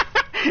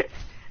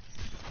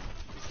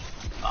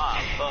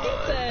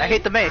 I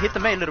hit the main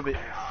a little bit.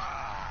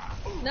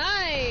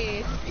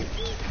 Nice.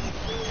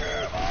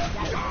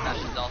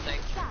 Bastion's ulting.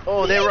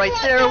 Oh, they're right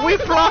there. We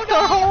blocked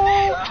the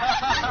hole.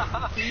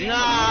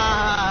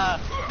 Nah!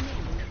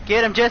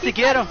 Get him, Jesse,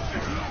 get him.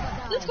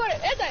 Let's go.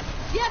 Anti.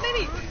 Yeah,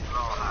 baby.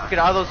 Look at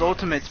all those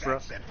ultimates, bro.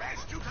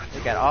 They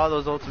got all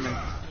those ultimates.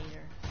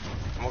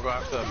 I'm gonna go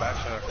after the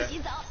Bastion, okay?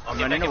 I'm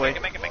running away.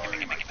 Make it.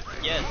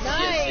 Yes.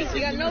 Nice.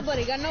 You got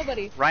nobody. Got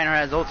nobody. Reiner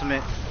has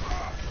ultimate.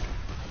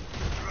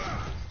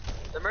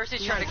 The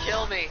Mercy's trying to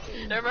kill me.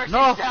 The Mercy's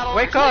No, down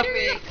wake over up.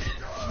 me.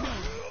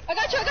 I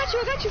got you. I got you.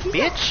 I got you.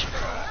 Bitch.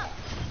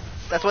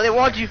 That's why they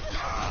want you.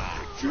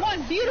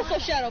 One beautiful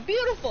shadow.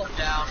 Beautiful.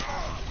 Down.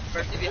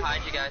 Mercy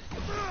behind you guys.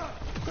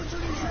 I'm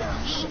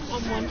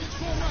one.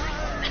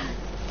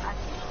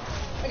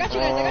 I got you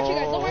guys. I got you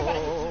guys. Don't worry about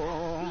it.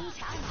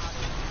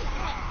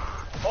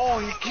 Oh,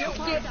 he killed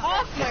me. Get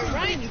off my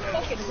Ryan, you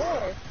fucking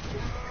whore.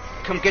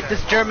 Come get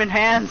this German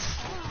hands.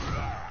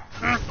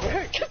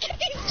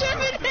 He's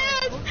German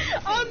hands.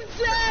 I'm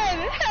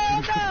dead.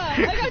 Hell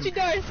no. I got you,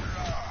 Darth.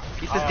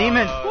 He's this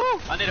demon. Woo.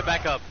 I need a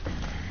backup.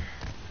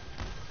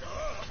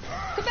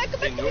 Come back, come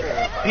back, come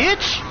back.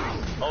 Bitch.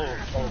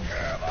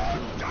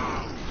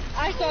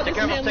 I saw this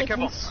careful, man take look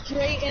me careful.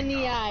 straight in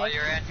the Oh, eye.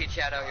 you're anti,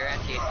 Shadow. You're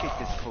anti. Kick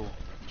this fool.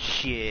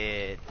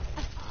 Shit.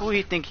 Who do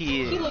you think he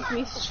He is? looked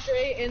me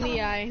straight in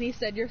the eye and he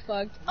said, "You're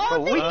fucked." But Oh,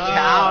 we thank you.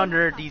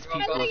 countered these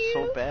people Thank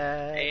so you.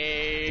 bad.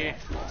 Hey.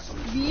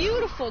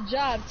 Beautiful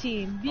job,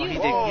 team. Oh, he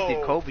Beautiful.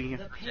 did Kobe.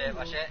 The payload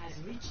watch it. has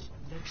reached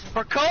the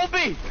For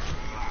Kobe.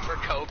 For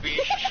Kobe.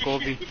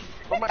 Kobe.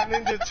 For my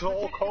ninja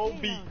toe,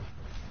 Kobe.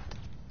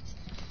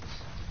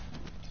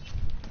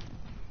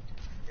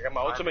 I got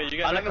my ultimate. You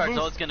got Alucard's nothing?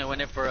 ult's gonna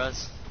win it for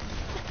us.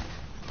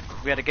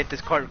 We gotta get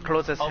this card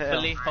close as hell.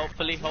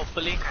 Hopefully.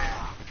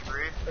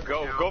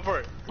 Go for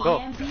it. Go.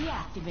 EMP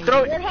activated.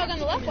 Throw it. Warthog on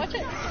the left. Watch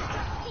it.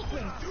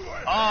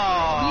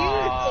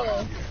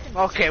 Oh.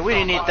 Beautiful. Okay, we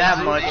didn't need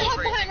that much.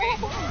 Warthog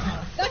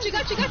behind. Got you.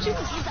 Got you. Got you.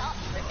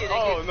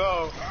 Oh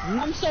no.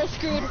 I'm so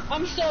screwed.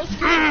 I'm so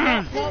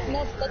screwed. Nope.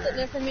 Nope. That's it.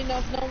 No for me.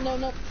 Nope. Nope. Nope.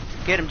 Nope.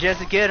 Get him,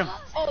 Jesse, get him.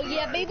 Oh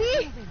yeah,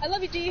 baby. I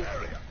love you, G.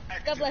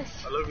 God bless.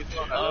 I love you too.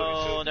 I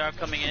love Oh, they're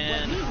coming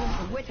in.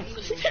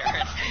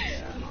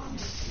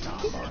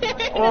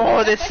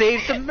 Oh, they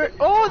saved him.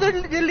 Oh, they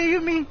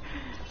leave me.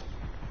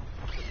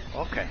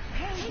 Okay.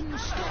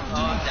 Oh,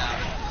 I'm down.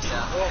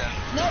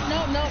 No.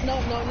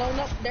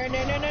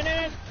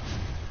 There.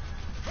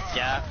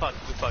 Yeah,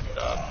 we fucked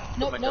up.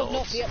 Nope.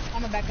 Yep,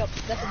 I'm gonna back up.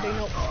 That's a big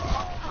nope.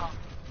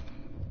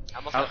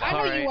 Almost Oh, got I know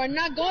alright. you are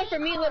not going for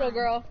me, little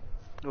girl.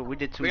 Oh, we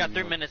did too We got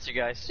many. 3 minutes, you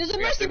guys. There's a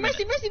We got mercy 3 minutes.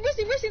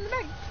 in the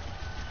back.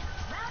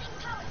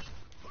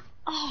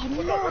 Oh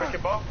What's up, no.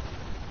 Wrecking Ball?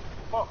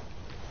 Oh.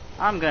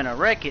 I'm gonna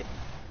wreck it.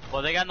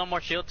 Well, they got no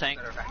more shield tank.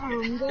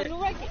 I'm gonna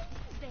wreck it.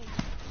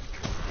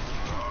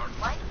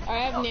 I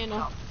have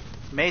Nano.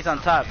 May's on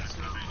top.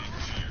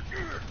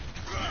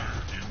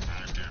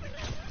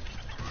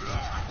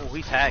 Oh,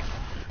 he's hacked.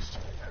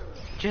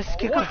 Just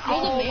kick him.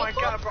 Oh my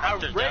god, bro. I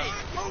Just raped. down.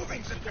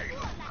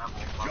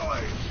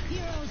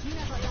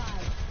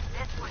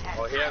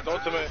 Oh, he has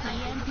ultimate.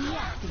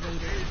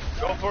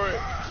 Go for it.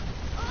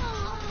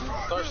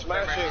 Start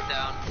smashing.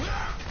 Down.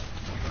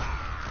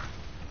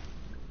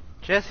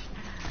 Jesse,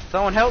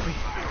 someone help me.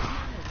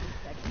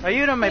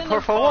 Ayúdame,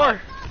 por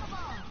favor.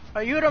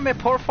 Ayúdame,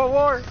 por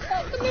favor.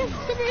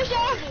 Come here,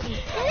 Shadow.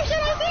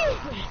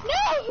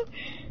 No!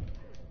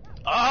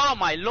 Oh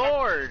my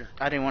lord!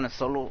 I didn't want to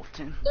solo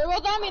him. They're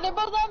both on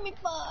me.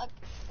 Fuck.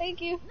 Thank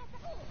you.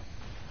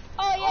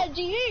 Oh yeah,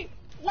 GG.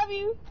 Love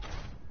you.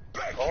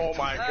 Oh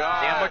my They got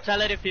god.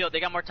 mortality field. I I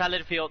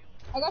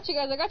got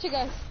you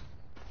guys.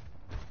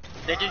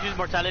 They just use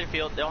mortality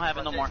field. They don't have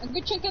it no more. A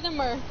good chunk of them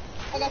are.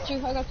 I got you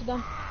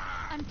done.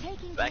 I'm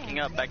taking Backing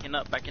up.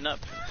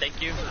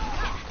 Thank you.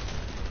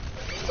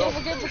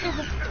 Careful. That's it.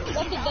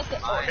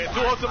 Okay,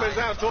 two ultimates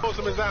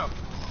down.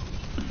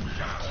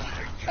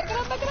 Back it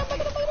up.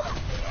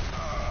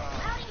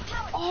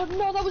 Oh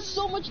no, that was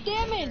so much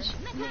damage.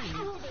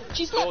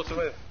 She's Two not.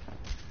 ultimate.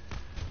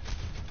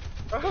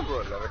 I have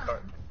brought another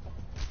card.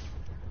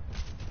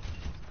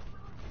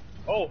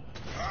 Oh.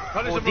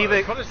 Punish Oh, the brother,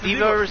 Diva, punish the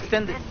Diva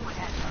extended.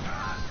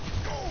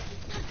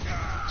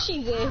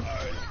 Jesus.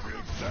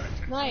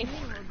 Nice.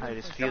 I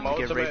just feel to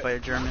get raped by a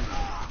German.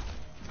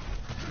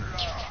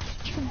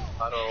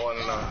 I don't want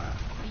to know.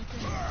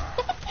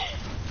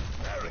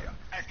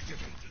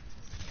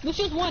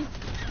 Lucio's one.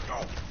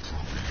 Oh,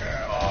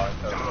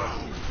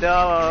 No.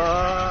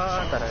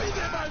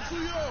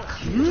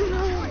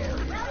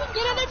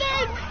 Get under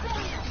there.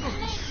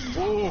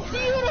 ooh.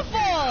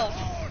 Beautiful.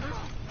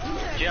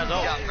 She has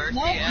ult.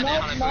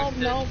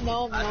 No.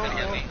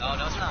 Oh,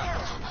 no, it's not.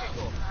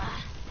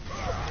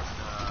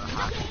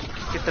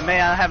 Get the May.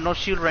 I have no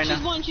shield right now.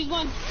 She's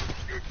one.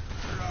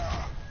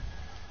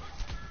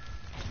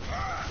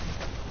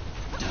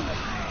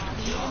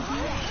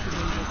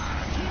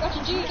 Got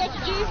your G.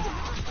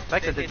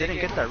 Like that they didn't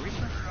get that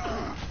Reaper.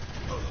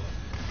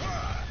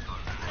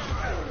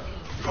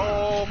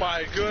 Oh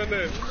my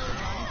goodness.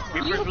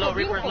 Reaper's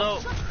low.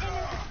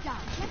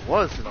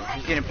 Was.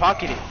 He's getting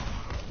pocketed.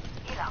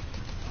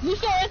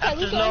 Lucio inside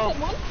low.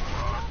 one.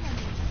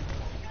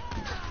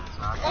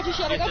 Got your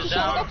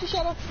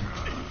shadow.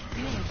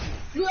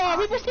 Yeah,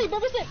 Reaper sleep.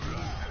 He's dead.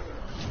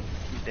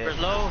 Reaper's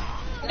low.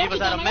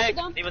 Diva's out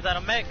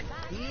of mech.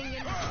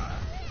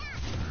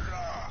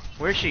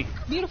 Where's she?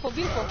 Beautiful.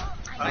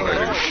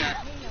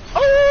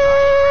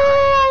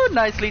 Oh,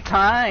 nicely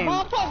timed.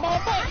 Ball point.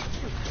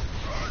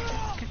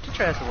 Get your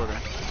trash over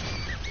there.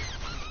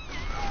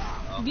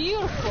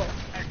 Beautiful.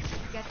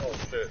 Oh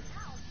shit.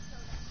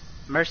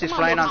 Mercy's Come on,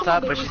 flying baby, on come top,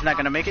 on, but baby. she's not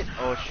gonna make it.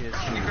 Oh shit.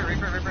 Reaper.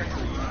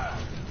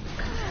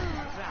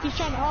 He's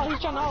trying to ult.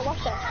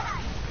 Watch that.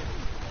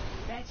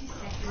 30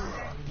 seconds.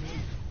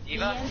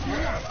 Diva.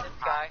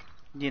 Sky.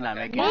 You're not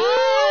making it.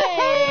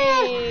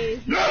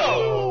 Nice.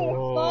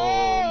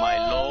 Oh my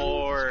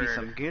lord. Be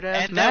some good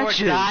ass And now we're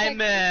matches.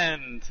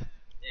 diamond.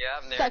 Yeah,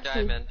 I'm there, Sexy.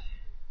 Diamond.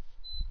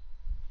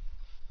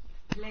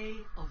 Play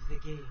of the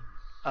game.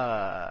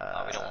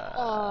 Back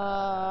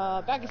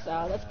us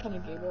out. That's kind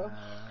of gay, bro.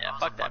 Yeah,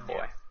 fuck that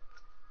boy.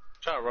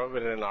 Try to rub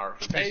it in our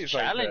face. It's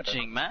like that.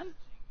 challenging, man.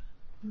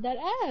 That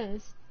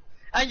ass.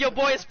 And your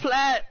boy is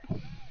plat.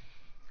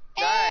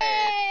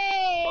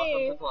 Hey!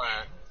 Welcome to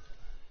Plat.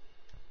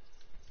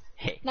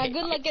 Now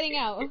good luck getting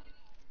out.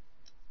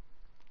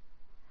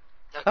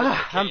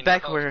 I'm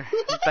back in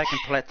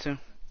Plateau.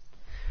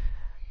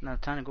 Now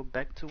time to go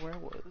back to where I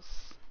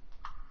was.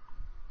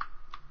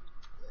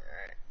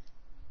 Alright.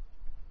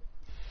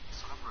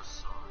 Summer's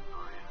so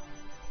annoying.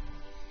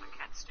 I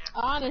can't stand it.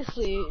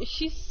 Honestly,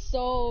 she's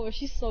so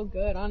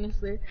good,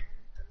 honestly.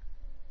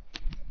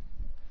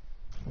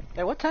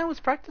 Hey, what time was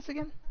practice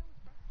again?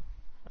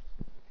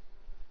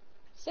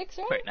 6,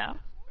 right? Right now?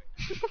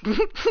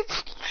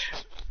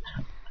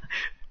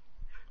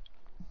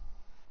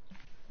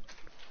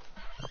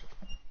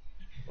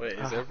 Wait,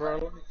 is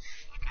everyone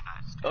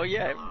Oh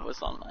yeah, everyone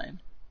was online.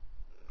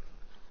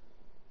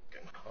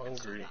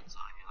 hungry?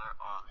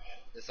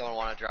 Does someone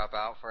want to drop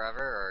out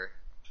forever,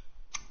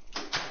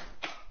 or?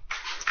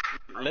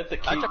 Let the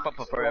I'll key. drop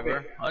out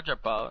forever. I'll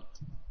drop out.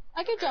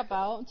 I could drop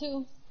out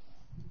too.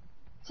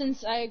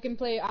 Since I can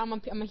play, I'm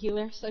a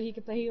healer, so he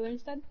can play healer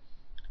instead.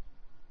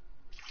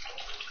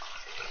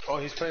 Oh,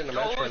 he's playing the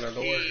match right now. Don't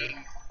worry.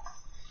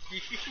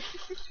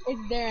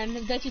 It's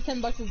Darren. Bet you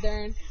 $10 is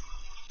Darren.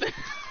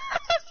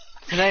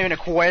 It's not even a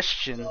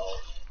question.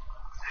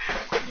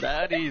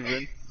 Not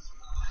even.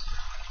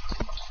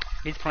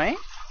 He's playing?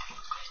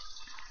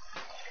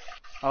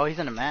 Oh, he's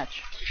in a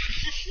match.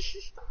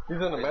 He's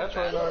in the match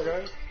right now,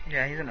 guys.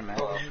 Yeah, he's in a match.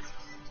 I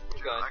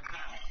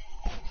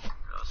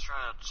was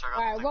trying to check out.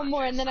 Alright, one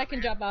more and then I can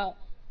drop out.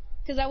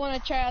 Cause I wanna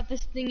try out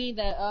this thingy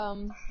that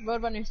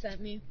Roadrunner sent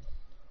me.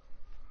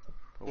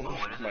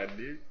 My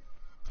dude.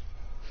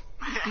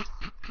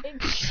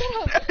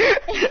 Shut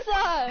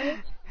up!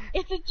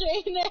 It's a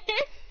trainer.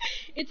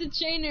 It's a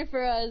trainer for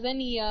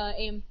Zenny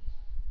aim.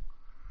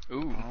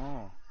 Ooh.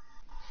 Oh.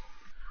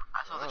 I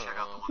thought they check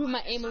out the one Improve my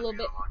that aim a sent little me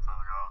bit. long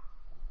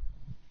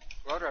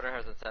time ago. Roadrunner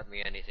hasn't sent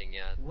me anything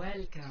yet.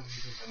 Welcome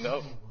to No.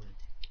 Hollywood.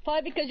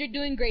 Probably because you're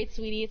doing great,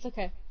 sweetie. It's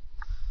okay.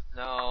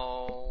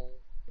 No.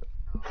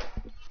 Yeah,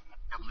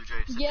 Blue Jay,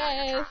 sit down, you're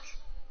Yes. trash.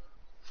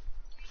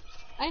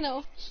 I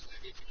know.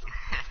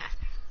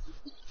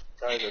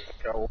 Guys, I think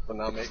I will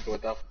not make it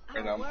without,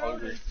 and I'm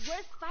hungry.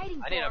 Worth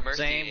fighting I need a for. mercy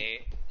Same.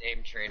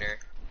 aim trainer.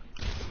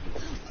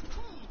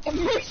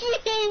 Mercy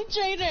aim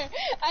trainer.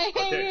 I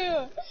hate Okay.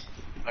 you.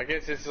 I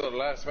guess this is the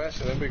last match,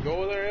 and then we go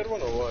over there,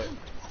 Edwin, or what?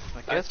 I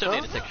I guess still so.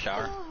 need to take a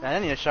shower. I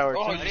need a shower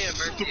Oh, too. I need a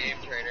mercy aim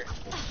trainer.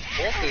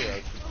 Both of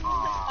you.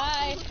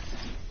 I.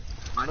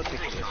 Look at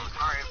this.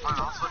 Alright, fine,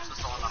 I'll switch to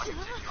someone that'll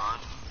continue on.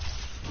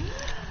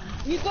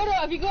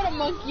 If you go to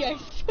Monkey, I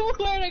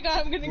swear to God,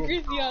 I'm gonna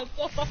grease you out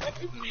so hard. I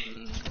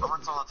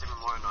want someone that's even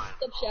more annoying.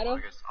 What's up, Shadow? I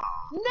guess,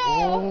 No!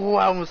 Oh,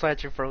 I almost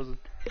had you frozen.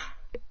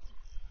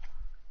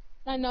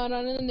 No,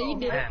 you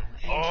did it.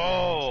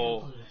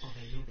 Oh, Of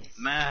Anubis.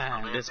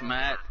 man, this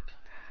Matt.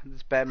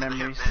 It's bad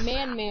memories.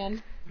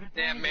 Man.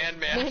 Damn, man.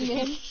 Select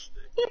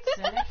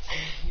and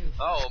view.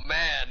 Oh,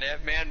 man,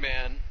 that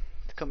man.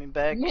 It's coming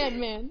back.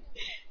 Man.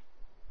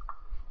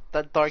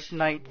 That Dark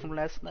Knight from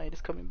last night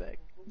is coming back.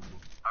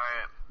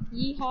 alright,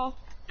 Yeehaw.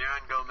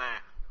 Darren, go May.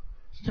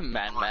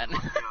 Man. Come on, lift me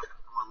up.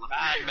 Come on, lift me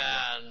up.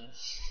 Man.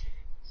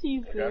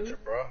 Jesus. Gotcha,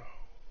 bro.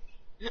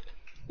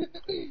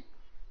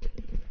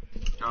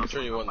 I'm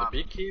sure you won the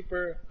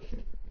beekeeper.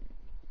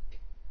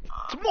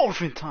 It's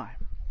morphin time.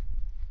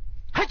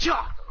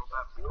 Hacha!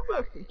 Go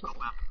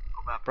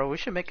back. Bro, we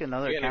should make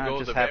another You're gonna account go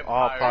and just the have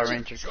all vampire. Power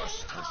Rangers.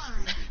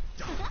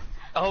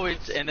 Oh,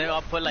 and then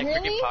I'll put like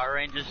Really? freaking Power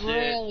Ranger shit.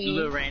 Really?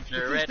 Blue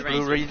Ranger, Red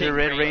Blue Ranger, Ranger, Pink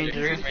Red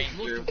Ranger. Green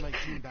Ranger,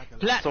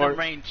 Platinum Sword-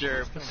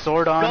 Ranger,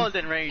 Sword on.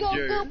 Golden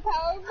Ranger, Go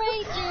Power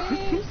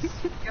Rangers!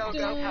 Go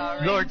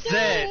Power Lord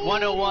Zed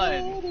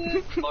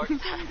 101. Lord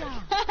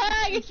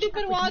You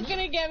stupid walk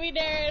gonna get me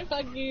there.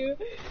 Fuck you.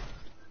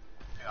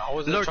 I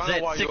was Lord trying to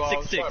Zed walk you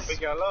off. 666.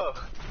 Big I love.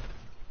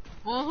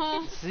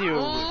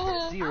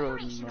 Zero.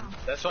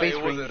 That's why Space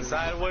it wasn't Ranger.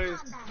 sideways.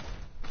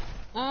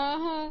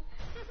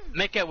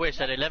 Make a wish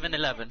at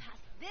 11:11.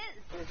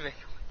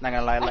 Not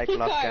gonna lie, I like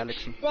Lost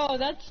Galaxy. Bro,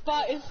 that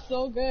spot is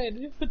so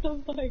good. What the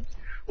fuck?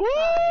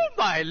 Oh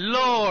my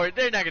lord,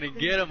 they're not gonna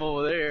get him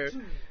over there.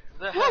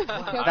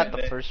 Not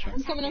the first one.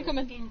 I'm coming.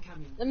 Incoming.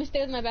 Let me stay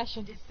with my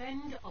Bastion.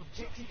 Defend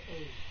objective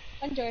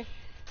A. Enjoy.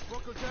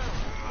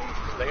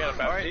 They got a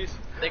Baptiste.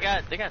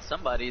 They got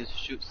somebody who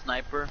shoots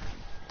sniper.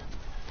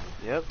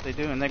 Yep, they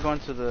do, and they're going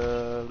to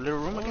the little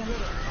room again.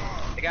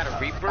 They got a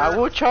Reaper. I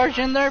will charge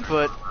in there,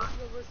 but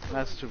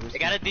that's too risky. They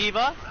got a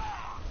Diva.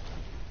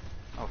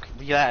 Okay,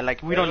 yeah,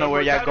 like we don't Hey, know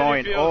where y'all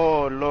mortality going. field.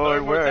 Oh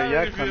lord, where are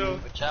y'all Mortality coming?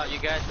 field. Watch out, you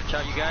guys. Watch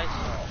out, you guys.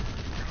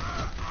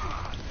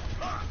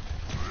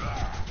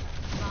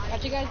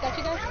 Got you guys.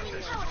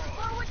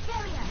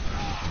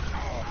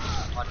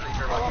 Watch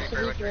Reaper, watch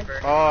Reaper, watch Reaper.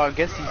 Oh, I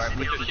guess he's Alright,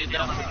 put your sneaky. shield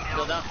down, put your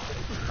shield down.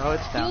 Oh,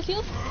 it's down.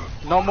 Heals.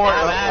 No more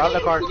out the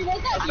card. Did you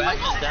raise that? Did you Back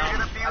raise is that?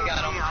 down.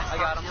 I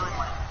got him.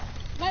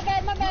 My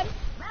bad.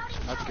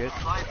 That's good. I'm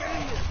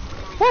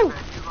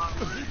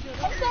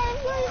sorry.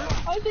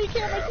 I was taking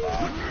care of my team.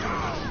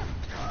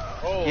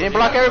 Oh, You didn't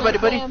block everybody,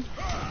 buddy. Damn.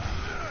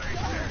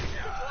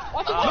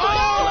 Watch it.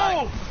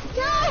 Oh! No,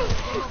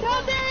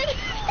 Darren.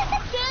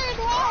 Darren,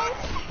 why?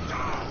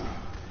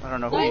 I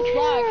don't know who.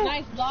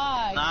 Nice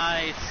block.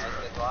 Nice.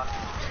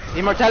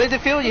 Immortality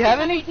field, you have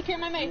any? Take care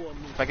of my mate.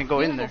 If I can go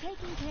in there. Taking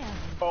care of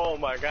Oh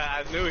my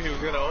god, I knew he was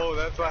gonna. Oh,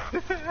 that's why.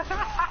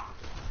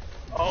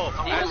 Oh,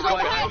 Someone's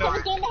going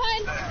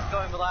behind.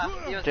 Going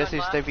left. Jesse,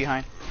 stay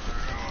behind.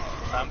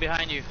 I'm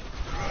behind you.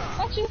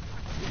 Got you.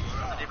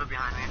 Diva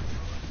behind me.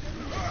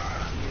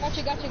 I got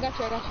you.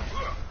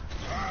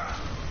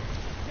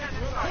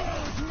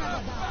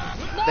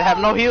 They have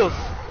no heals.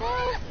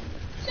 No.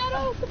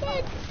 Shadow, come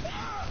back.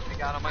 I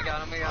got him. No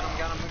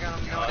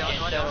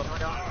down.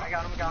 I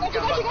got him. Got you.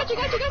 Oh,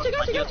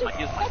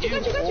 You're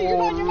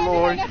fine.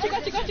 Lord.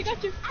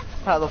 Got you.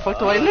 How the fuck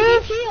do I I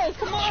live? heals.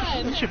 Come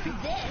on. This should be.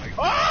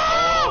 Oh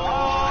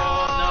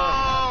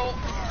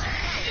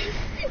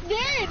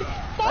Darren,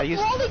 stop I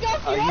used- rolling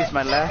off I your used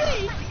my own last.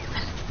 body.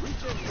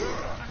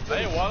 I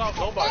didn't wall off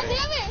God nobody.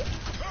 damn it.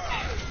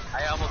 I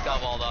I almost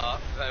got walled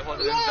off. I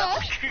wasn't Yeah.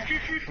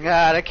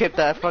 God, I kept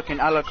that fucking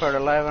Alucard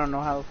alive. I don't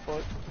know how the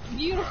fuck.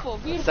 Beautiful,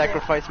 beautiful.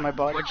 Sacrifice my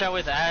body. Watch out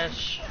with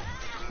Ash.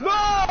 No,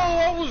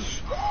 I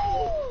was.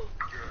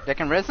 They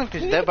can rest him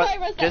because We he's dead, can but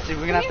probably rest Jesse, that.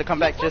 we're gonna have to come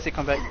back. Come Jesse,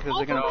 come back because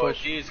they're gonna Oh, push.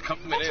 he's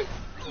coming in.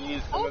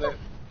 He's coming in.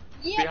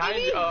 Yeah, Behind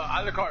baby.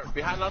 Alucard.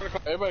 Behind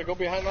Alucard. Everybody go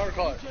behind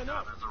Alucard. There's a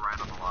right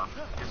on the left.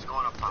 He's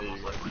going up top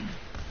most likely.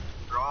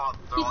 They're all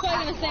He's probably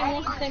gonna slam. He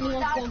wants to slam. He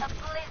wants to slam.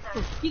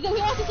 He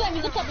wants to slam.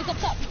 He's up top. He's up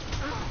top.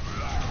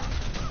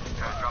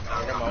 drop I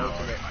got my down.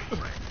 ultimate.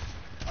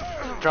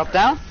 Drop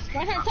down.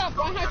 Reinhardt top.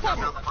 Reinhardt top.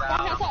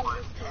 Reinhardt top.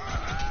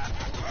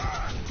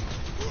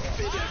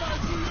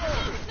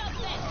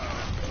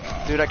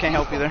 Dude, I can't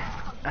help you there.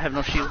 I have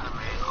no shield.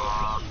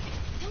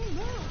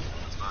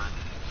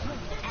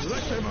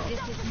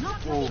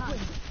 Ooh.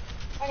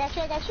 I got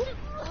you. I got you.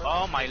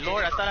 Oh my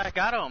lord, I thought I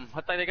got him.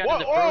 I thought they got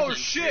What? in the frozen. Oh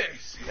shit!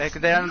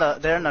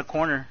 They're in the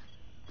corner.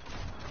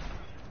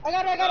 I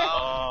got it. I got it.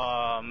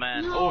 Oh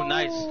man. No. Oh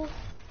nice.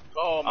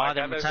 Oh my Oh, the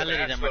god, there's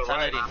mortality, an the axe to the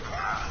mortality.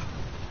 right.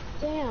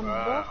 Damn,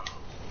 bro.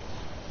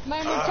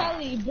 My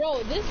immortality,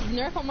 bro. This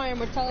nerf on my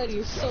immortality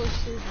is so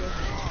stupid.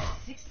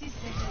 60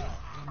 seconds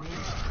remaining.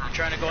 You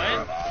trying to go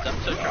in? I'm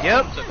so trying.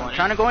 Yep. I'm so going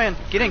Trying to go in.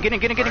 Get in. Get in.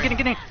 Get in. Get in. Get in.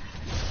 Get in.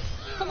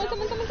 Come on,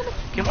 come on, come on, come on.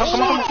 Come on.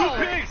 Come on. Come on.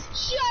 Two pigs!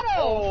 Shut up.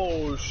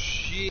 Oh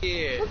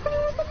shit! Come on, come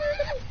on, come on.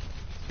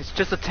 It's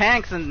just the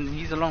tanks and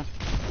he's alone.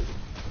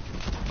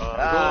 We're going.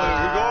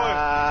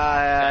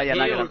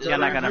 You're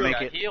not gonna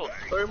make it. Healed.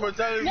 We're going.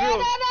 Immortality No, no, healed.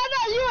 no, no.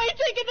 You ain't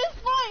taking this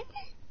point.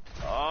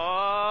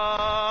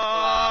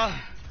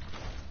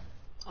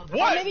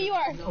 What? Maybe you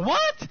are.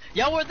 What?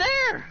 Y'all were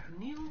there.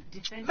 New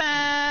defense.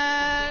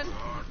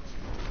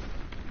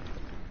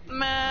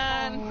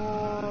 Man.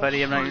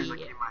 Buddy, I'm not. Keep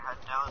my head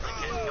down and they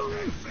can't kill me.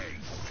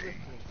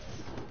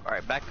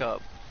 Alright, back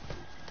up.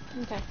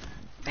 Okay.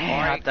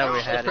 Damn, I thought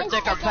we had Let's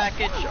it. protect our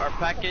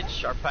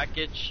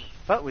package.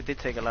 But we did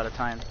take a lot of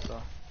time,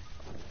 so.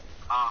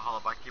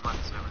 Hold up, I keep on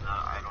assuming that.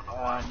 I don't know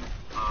why.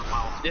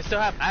 My They still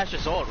have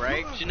Ash's ult,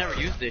 right? She never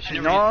used it. She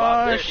never No, used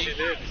Bob, did she she?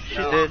 did. She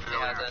did.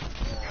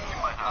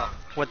 Yeah,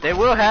 What they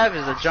will have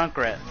is a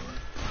Junkrat.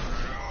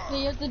 Yeah,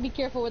 you have to be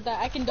careful with that.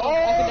 I can. I can Oh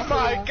definitely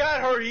my know.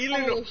 god, her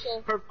healing, Holy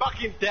shit. her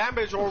fucking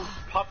damage all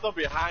popped up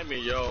behind me,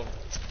 yo.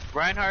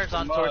 Reinhardt's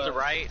on towards the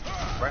right.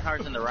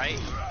 Reinhardt's in the right.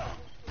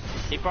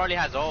 He probably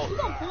has ult.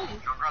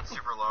 Junkrat's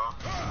super low.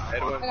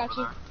 Edwin, I got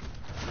you.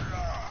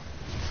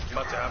 I'm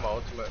about to have my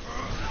ultimate.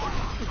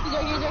 He's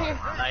right here. He's right here.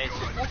 Nice.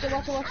 Watch it.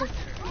 Watch it. Watch it.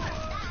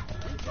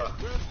 I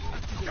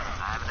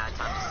haven't had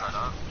time to set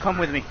up. Come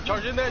with me.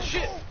 Charging that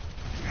shit.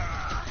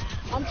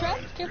 I'm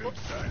trapped. Careful.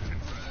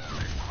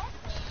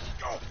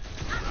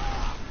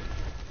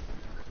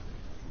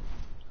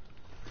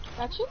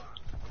 Got you.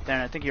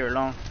 Darren, I think you're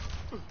alone.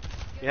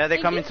 Yeah,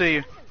 they're coming to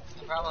you.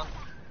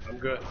 I'm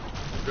good.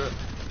 I'm good.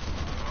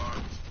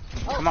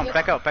 Oh, Come on, yeah.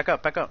 back up, back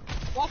up, back up.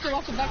 Watch it.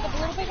 Watch it. Back up a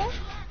little bit, guys.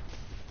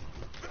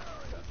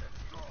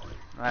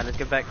 Alright, let's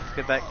get back, let's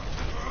get back.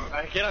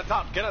 Alright, get on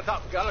top, get on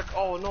top. Gotta.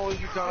 Oh no,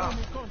 you got out.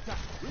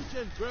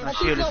 My Back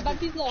shield piece low. Back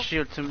piece low. is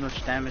shield too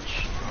much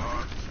damage.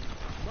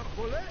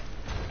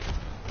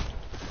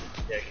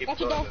 Yeah, keep Got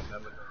you, going. dog.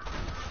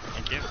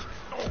 Thank you.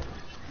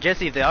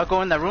 Jesse, if they all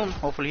go in that room,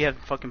 hopefully you have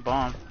a fucking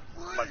bomb.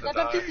 That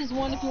back piece is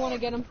one if you want to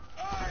get him.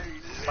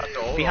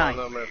 Behind.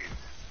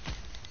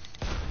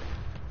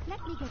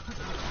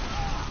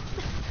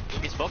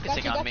 He's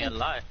focusing on me a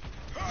lot.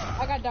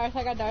 I got Darth.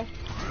 I got Darth.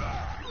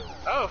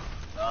 Oh,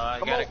 I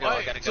Come gotta on, go. I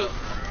wait, gotta so- go.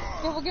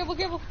 Careful. Careful.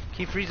 Careful.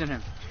 Keep freezing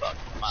him. Right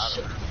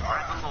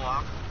on the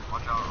left.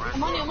 Watch out, right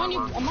I'm on you. I'm on you.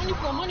 on the I'm on you.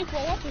 I'm on you.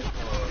 Watch it.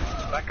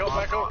 back up,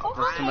 back up.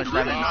 That's too much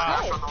damage.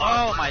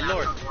 Oh my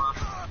lord.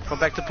 Go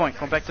back to point,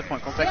 go back to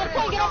point, go Get back up to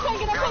point. point. Get up point.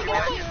 Get up point. Get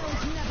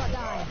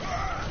up point.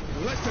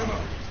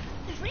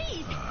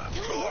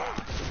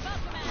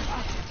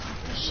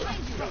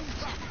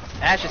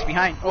 Ash is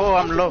behind. Oh,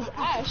 I'm low.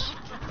 Ash.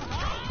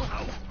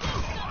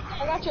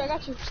 I got you. I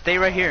got you. Stay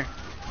right here.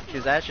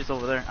 His Ash is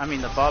over there. I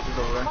mean, the Bob is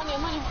over I'm there. on you.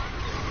 I'm on you.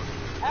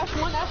 Ash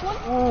one. Ash one.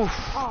 Oof.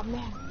 Oh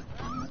man.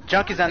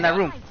 Junk is in that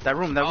room. That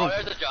room, that Oh, room.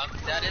 there's a junk.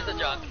 That is a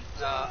junk.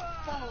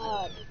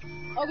 God.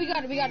 Oh, we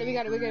got it. We got it. We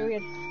got it. We got it. We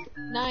got it.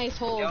 Nice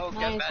hold. Yo, get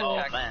Nice back. hold.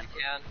 Oh, man.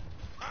 Can.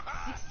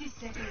 60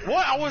 seconds.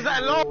 What? I was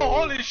that low?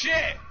 Holy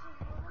shit!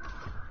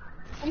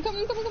 I'm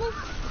coming. I'm coming. I'm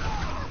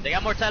coming. They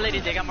got mortality.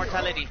 They got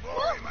mortality.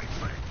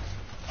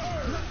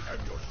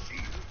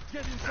 He's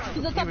up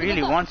He top. really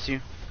he's up top. wants you.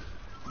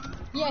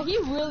 Yeah, he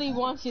really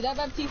wants you. That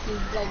Baptiste is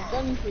like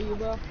gunning for you,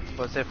 bro.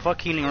 But say fuck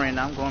healing right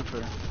now. I'm going for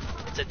it.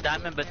 It's a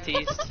Diamond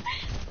Batiste.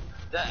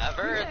 That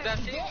ever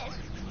Batiste?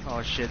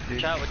 Oh shit,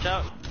 dude. Watch out, watch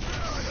out.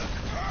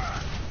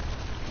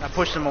 I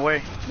pushed him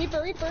away.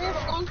 Reaper. We're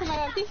going for my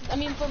Baptiste. I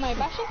mean, for my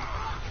Bastion.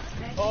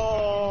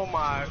 Oh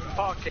my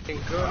fucking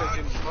goodness,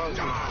 you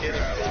fucking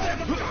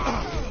kidding me.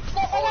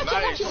 I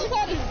got you.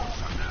 Sorry.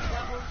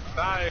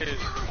 Nice.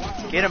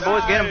 Get him,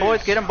 boys. Get him,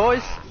 boys. Get him,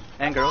 boys.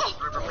 And girls.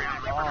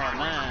 Oh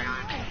man.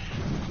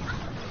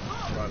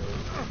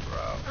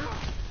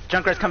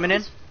 Junkrat's coming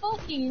in.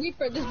 Fucking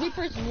Reaper. This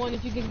Reaper's one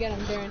if you can get him,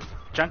 Darren.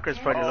 Junker's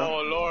pretty low.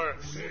 Oh lord.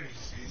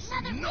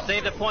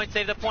 Save the point,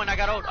 save the point. I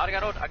got ult, I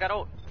got ult, I got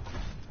ult.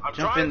 I'm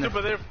Jump trying in to, there.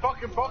 but they're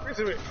fucking fuckers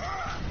to me.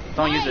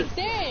 Don't use it.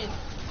 Darren.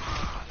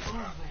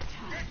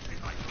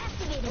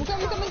 I'm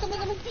coming.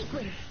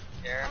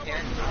 Here,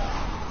 here.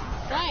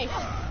 Nice.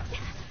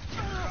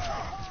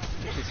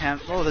 She's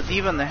oh, the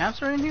diva and the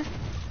hamster are in here? You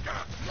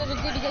guys are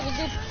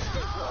good.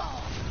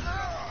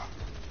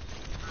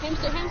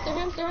 Hamster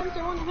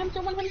one.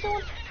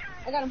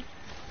 I got him.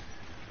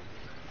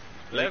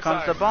 Here Left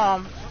comes side. the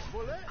bomb.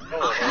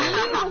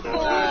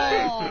 Beautiful.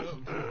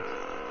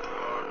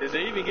 Did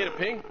they even get a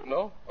ping?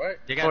 No, right?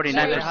 You got 49%.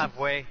 they're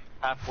halfway.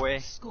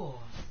 Score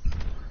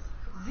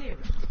 0-1.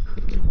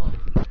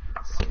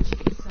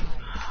 Switching sides.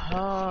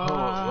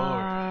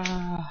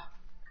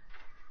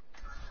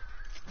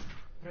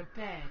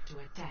 Prepare to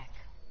attack.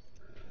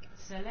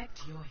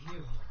 Select your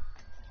hero.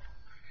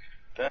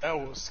 That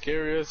was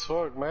scary as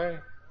fuck,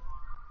 man.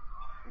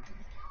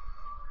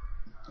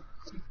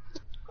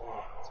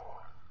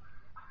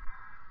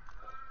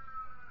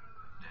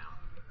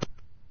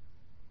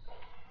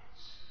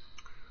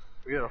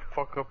 We gotta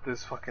fuck up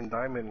this fucking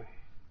diamond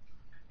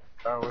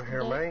over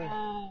here,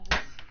 man.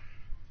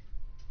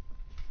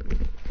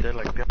 They're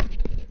like that.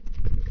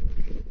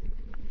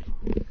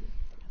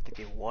 To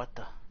get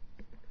water.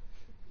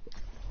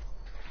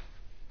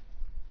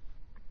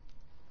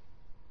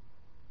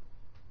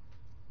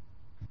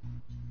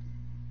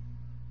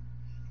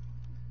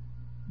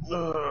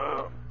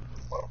 Oh,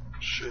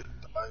 shit.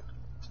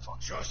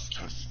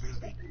 Justice will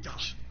be done.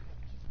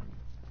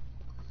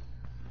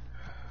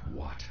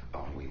 What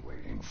are we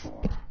waiting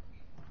for?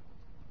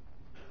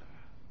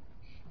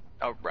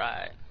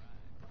 Alright.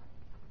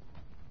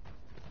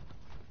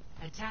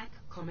 Attack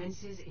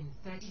commences in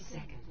 30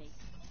 seconds.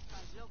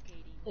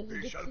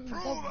 We shall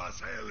prove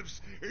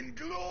ourselves in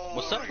glory.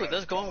 What's up with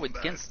us going with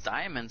against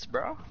diamonds,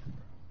 bro?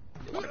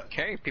 They want to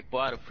carry people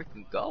out of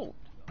freaking gold.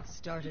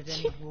 Started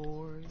any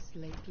wars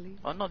lately?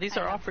 Oh no, these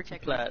are all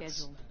freaking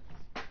plats.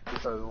 This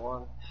is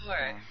one.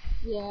 Alright.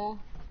 Yeah.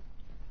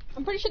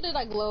 I'm pretty sure they're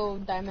like low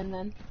diamond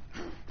then.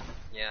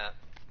 Yeah.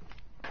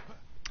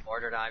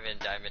 Order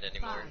diamond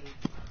anymore.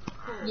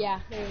 5, 4, Yeah,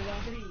 there you go.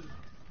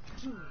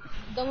 3, 2,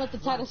 Don't let the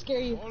title scare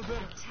you. I'm gonna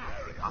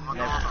go on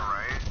the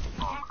right.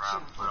 Oh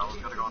crap, but I was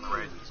gonna go on the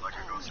right so I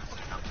could go 16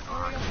 up to the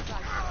right.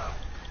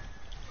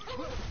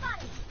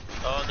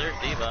 Oh, there's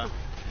Diva.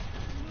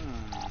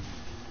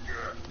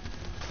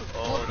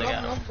 Oh, they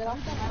got him. Get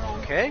off that.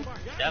 Okay.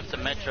 They have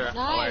Symmetra. Nice,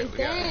 Alright, we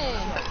got him.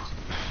 dang.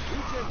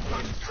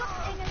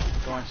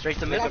 Going straight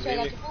to I mid. got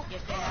you.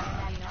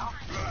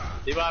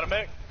 Leave out of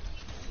mech.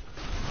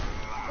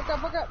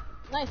 Look up.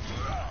 Nice.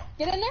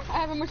 Get in there. I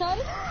have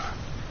immortality.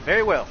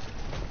 Very well.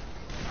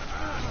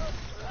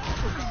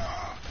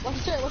 Watch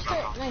the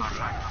turret.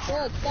 Nice.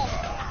 Good stuff.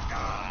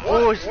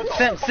 Oh,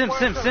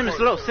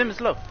 Sim is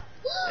low.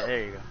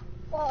 There you go.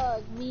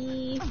 Fuck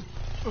me.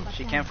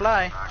 She can't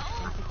fly.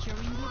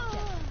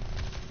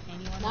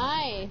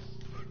 Nice.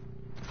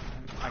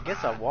 I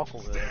guess I'll walk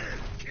over there.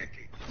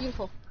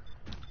 Beautiful.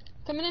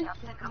 Coming in.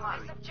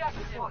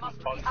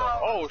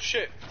 Oh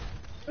shit.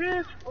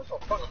 Bitch, what the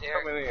fuck is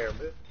coming in here,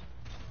 bitch?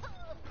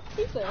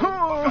 He said. Fuck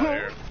out of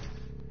here.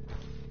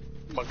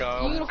 Oh my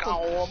god. Beautiful.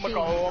 Oh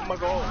my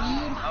god.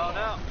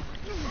 Oh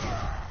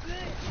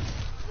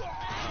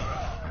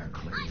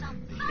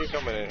no. Keep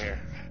coming in here.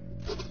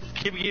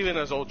 Keep giving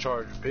us old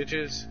charge,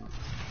 bitches.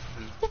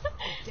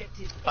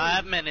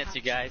 5 minutes,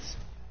 you guys.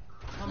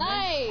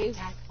 Nice.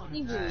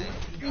 Easy.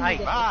 Ay.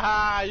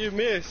 Ah, you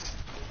missed.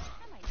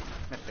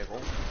 Me pegó.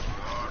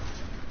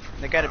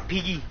 They got a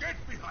piggy.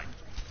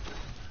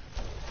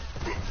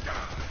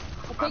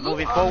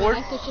 Moving forward.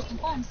 Nice, it's just in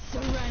time.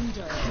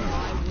 Surrender.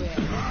 I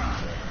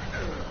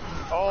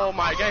will. Oh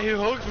my god, he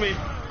hooked me.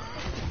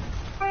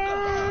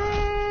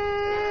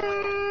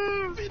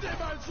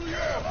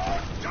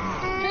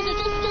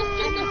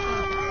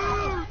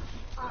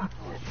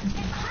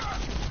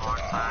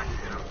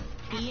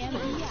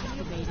 EMP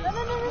activated.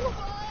 No.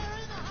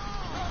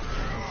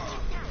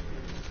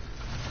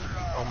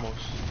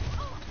 Almost.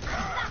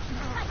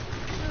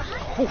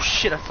 Oh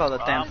shit, I saw the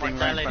damn thing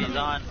right in front of Mortality's me.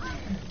 on.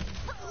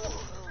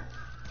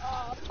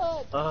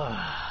 Fuck.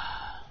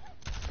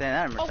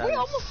 Damn, that Oh, we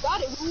almost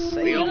got it.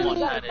 We almost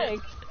got had it.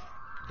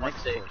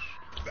 Next push.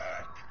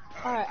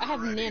 Alright, I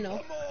have nano.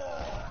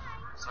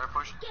 Start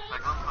pushing.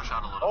 Like, let's push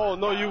out a little Oh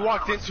no, you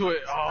walked into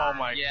it. Oh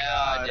my Yeah,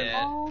 god. I did.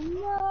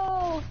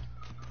 Oh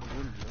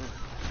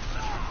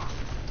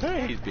no.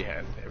 Hey, he's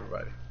behind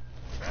everybody.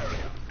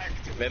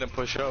 Let him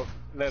push out.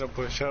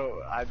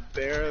 I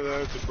dare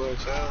them to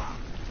push out.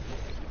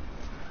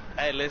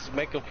 Hey, let's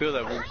make them feel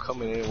that we're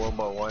coming in one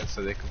by one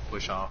so they can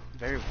push off.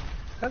 Very well.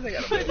 How they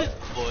gotta make it?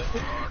 Boy.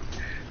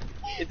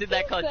 Isn't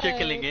that called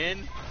trickling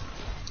in?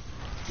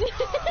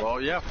 Well,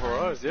 yeah, for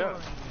us, yeah.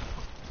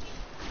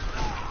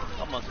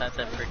 Almost had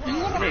that You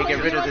freaking. wanna Yeah, play,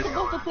 get rid of you're this not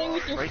supposed to play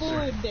with your racer.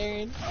 sword,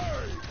 Darren.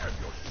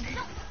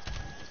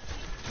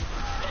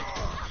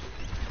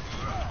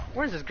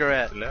 Where's this girl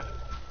at? Left.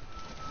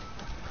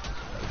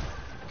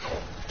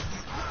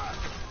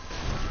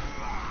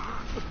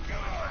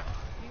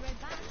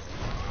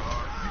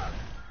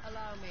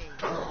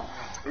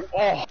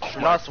 Oh,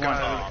 We lost one.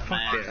 God.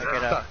 man. Fuck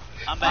it up.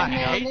 I'm I backing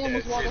hate up.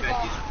 that shit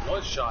that he's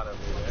one shot at me,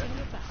 man.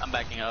 I'm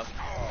backing up.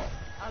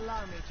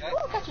 Allow me to.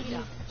 Oh, got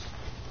you.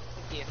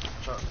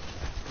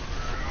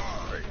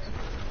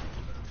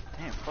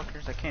 Damn,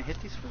 fuckers, I can't hit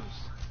these fools.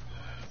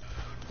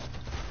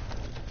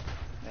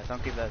 Yeah,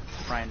 don't give that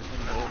Brian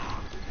the goal.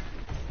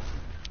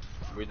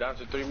 We're down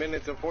to 3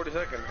 minutes and 40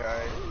 seconds,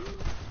 guys.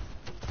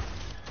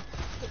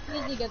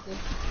 Easily get this.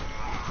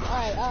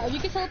 Alright, you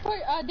can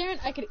teleport, Darren.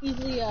 I could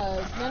easily,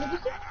 mana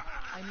boost it.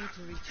 I need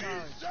to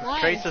recharge.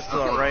 Nice. Trace is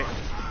still alright.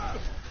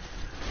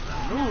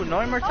 Ooh,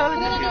 no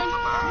immortality.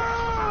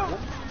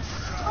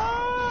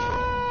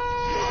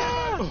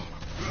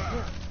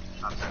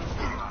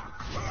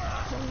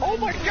 Oh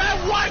my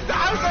God! What?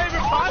 How is that even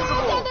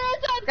possible?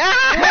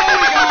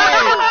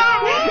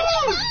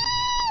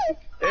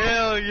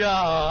 Hell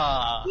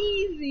yeah!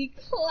 Easy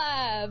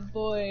clap,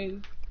 boys.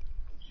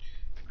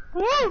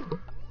 Woo!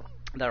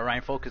 That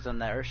Ryan focused on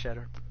that Earth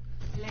Shatter.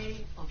 Play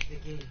of the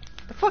game.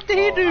 The fuck did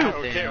he do? I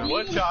don't care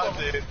what y'all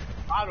did.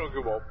 I don't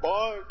give a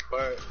fuck,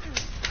 but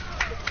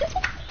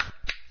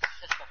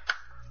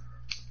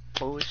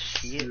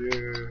Bullshit.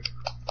 yeah.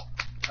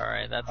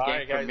 Alright, that's All game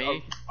right, for guys.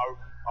 me.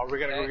 Are we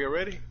gonna go get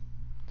ready?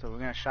 So we're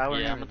gonna shower.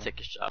 Yeah, and I'm gonna take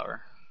a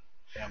shower.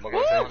 Yeah, I'm Woo,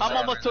 I'm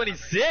almost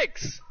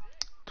 26!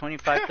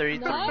 25,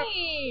 33.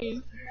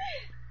 Nice.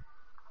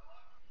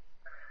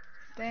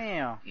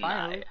 Damn,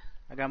 finally.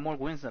 I got more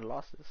wins than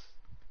losses.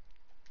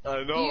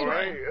 I know,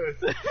 right?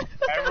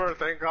 Ever,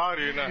 thank God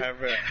you're not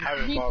having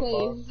fun.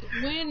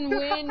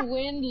 Replays.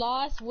 Win,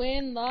 loss.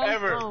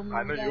 Ever. Oh my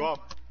I know God. you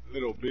up,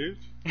 little bitch.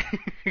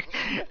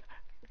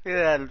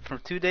 Yeah, for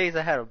 2 days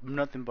I had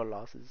nothing but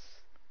losses.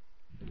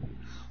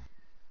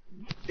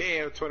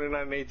 Damn,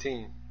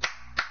 29-18.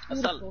 I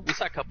saw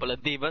a couple of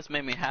divas,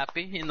 made me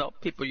happy. You know,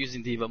 people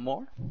using diva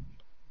more.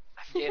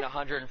 I've gained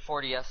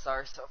 140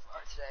 SR so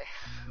far today.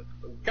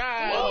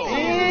 God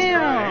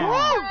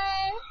Damn!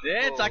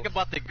 Yeah, talk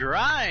about the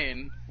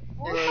grind.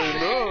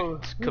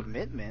 It's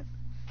commitment.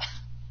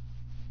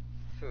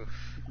 Oof.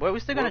 Boy, we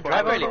still gonna I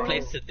drive barely over.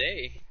 placed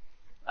today.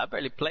 I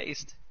barely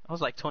placed. I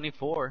was like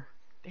 24.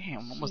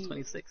 Damn, almost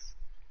 26.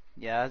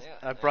 Yeah,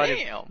 I brought it.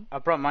 Damn. I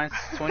brought mine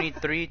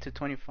 23 to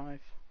 25.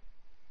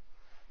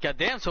 God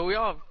damn, so we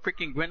all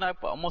freaking grind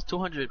up almost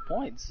 200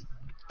 points.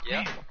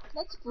 Yeah.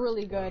 That's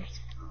really good.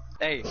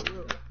 Hey,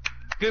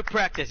 good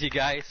practice, you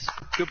guys.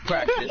 Good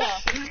practice. Yeah.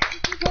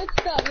 Good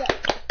stuff, yeah.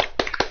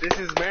 This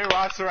is main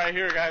roster right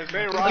here, guys.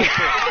 Main roster.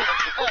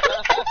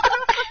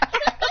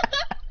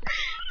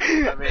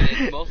 I mean,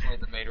 it's mostly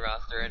the main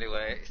roster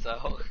anyway,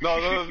 so.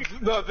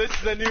 No, this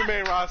is the new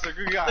main roster.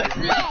 Good guys.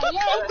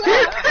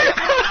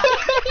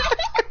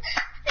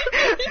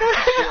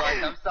 You're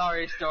like, I'm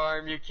sorry,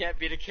 Storm, you can't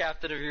be the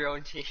captain of your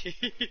own team.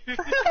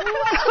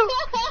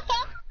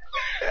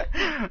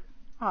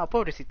 Ah,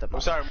 pobrecita.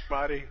 I'm sorry,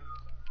 Marty.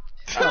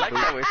 I like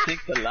how we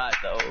synced a lot,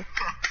 though.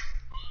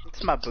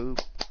 It's my boob.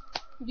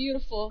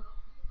 Beautiful.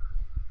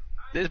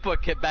 This boy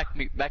kept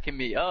backing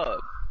me up.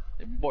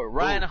 Boy,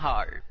 Ryan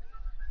Hart.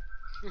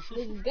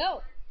 Let's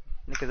go.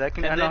 Because I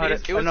And know how then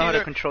to, I know how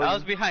to control I you.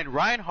 was behind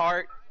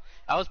Reinhardt.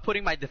 I was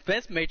putting my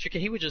defense matrix,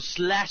 and he was just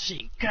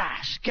slashing,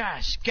 gosh,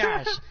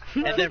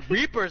 and then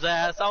Reaper's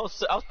ass. I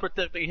was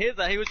protecting his,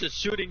 and he was just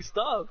shooting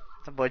stuff.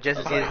 That boy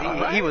just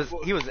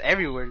he was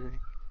everywhere.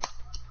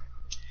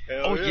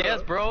 Hell Oh yeah.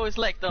 yes, bro. It's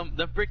like the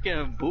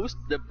freaking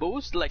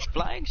boost, like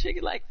flying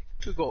shit, like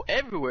could go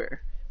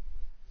everywhere.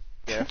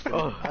 Yeah.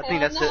 Oh. I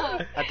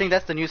think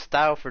that's the new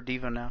style for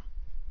Diva now.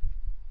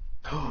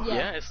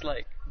 Yeah, it's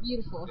like,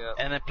 Beautiful. Yeah.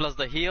 and then plus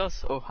the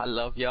heals. Oh, I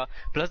love y'all.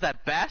 Plus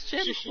that Bastion.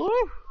 Woo!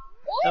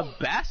 The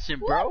Bastion,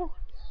 bro.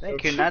 They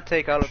could not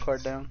take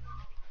Alucard down.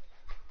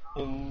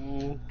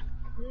 Mm-mm.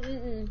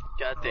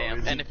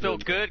 Goddamn. And it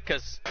felt good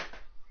because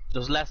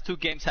those last 2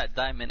 games had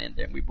Diamond in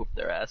there, and we whooped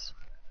their ass.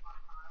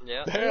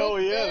 Yeah. Hell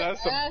yeah,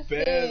 that's the Asses,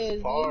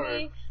 best part.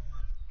 baby.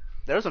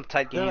 There were some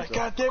tight They're games. like,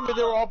 God damn it,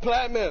 they were all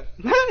platinum.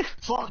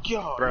 Fuck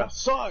y'all, Bruh. that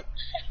suck.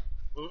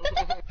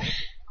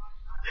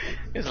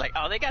 It's like,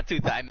 oh, they got 2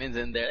 Diamonds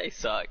in there. They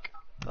suck.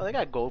 Oh, they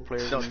got gold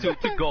players. No, in there.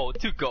 two gold.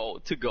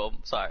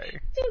 Sorry.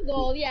 2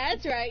 gold. Yeah,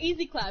 that's right.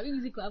 Easy clap,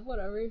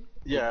 whatever.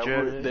 Yeah,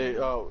 Sure.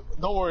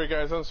 don't worry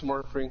guys, I'm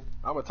smurfing.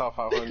 I'm a top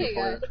 500 Okay,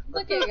 for guys.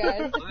 you. Okay,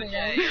 guys.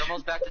 Okay, you're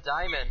almost back to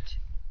diamond.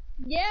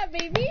 Yeah,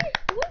 baby.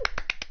 Woo.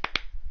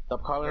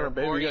 Stop calling her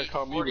baby, you gotta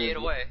call me 48 baby.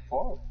 away.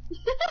 Oh.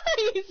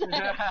 He said-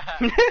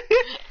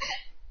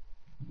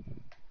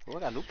 Oh, I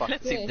got loot box.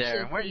 Let's see, Yeah,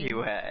 Darren. shit. Where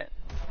you at?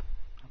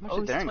 How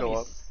much did Darren go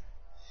up?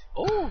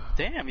 Oh,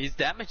 damn. His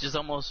damage is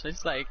almost.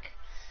 It's like.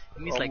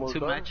 He needs like Almost 2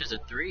 done. matches of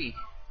 3.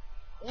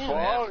 Damn,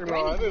 Fuck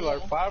no, I did like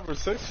crazy. 5 or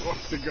 6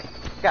 months ago.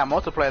 Gotta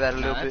multiply that a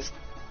little Nah, bit.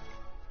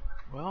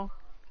 Well,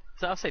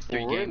 so I'll say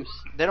 3 Well, games.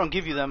 They don't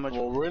give you that much.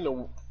 Well, we're in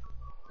the...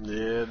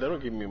 Yeah, they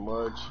don't give me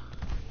much.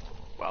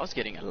 Well, I was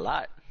getting a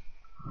lot.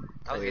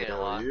 I was getting a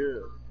lot. Yeah.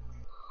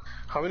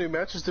 How many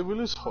matches did we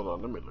lose? Hold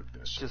on, let me look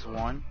this shit. Just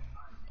one.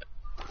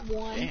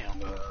 One. Damn.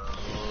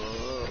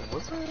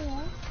 What's that?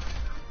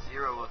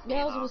 0 was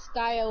That was Nemo. with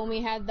Skya when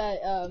we had that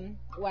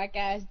whack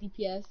ass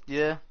DPS.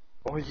 Yeah.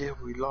 Oh yeah,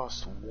 we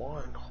lost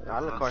one.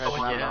 Alucard has Oh,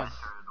 not yeah. lost.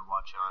 To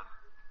watch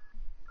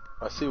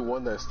on. I see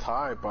one that's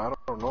tied, but I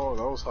don't know.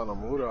 That was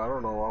Hanamura. I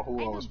don't know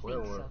who I was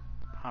playing with.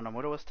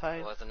 Hanamura was tied.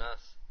 It wasn't us.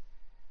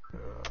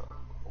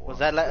 Was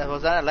that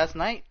last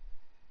night?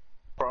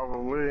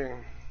 Probably.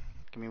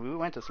 I mean, we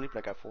went to sleep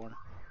like at 4.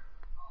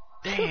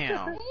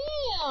 Damn.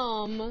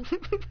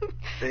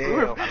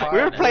 Damn.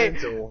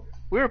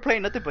 We were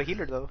playing nothing but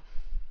healer though.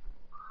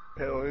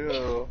 Hell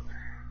yeah.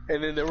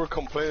 And then they were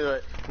complaining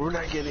like, we're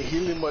not getting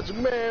healing much.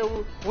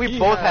 Man, We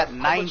both had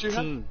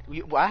 19.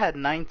 I had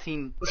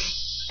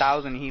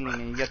 19,000 healing,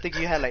 and I think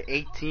you had like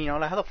 18. I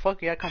was like, how the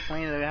fuck you had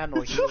complaining that I had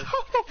no healing?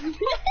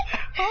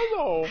 I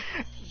know.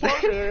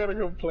 Fuck it, I gotta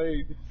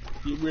complain.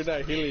 We're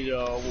not healing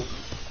y'all.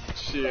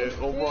 Shit,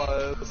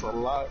 overall, that's a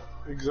lot.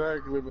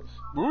 Exactly.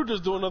 We were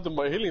just doing nothing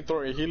but healing,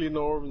 throwing healing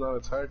orbs, not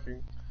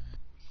attacking.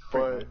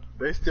 But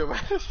they still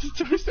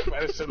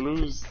managed to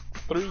lose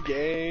 3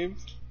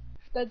 games.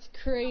 That's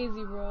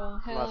crazy, bro.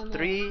 Hell Lost no.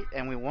 3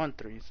 and we won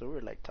 3, so we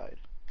were like tied.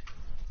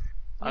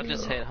 I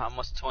just hit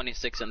almost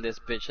 26 on this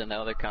bitch, and the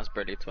other account's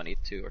barely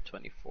 22 or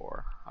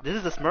 24. This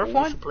is the Smurf We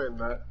one? should play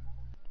that.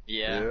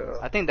 Yeah.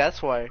 I think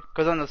that's why.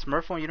 Cause on the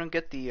Smurf one you don't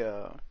get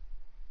the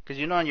cause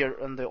you know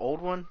on the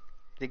old one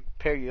they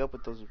pair you up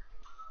with those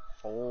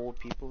old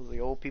people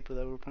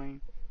that were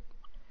playing.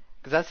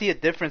 Cause I see a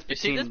difference You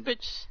see between this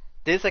bitch?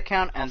 this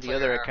account and Also, the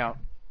other your account.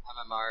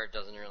 MMR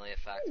doesn't really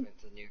affect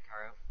with the new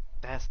Karo.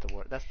 That's the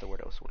word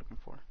I was looking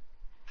for.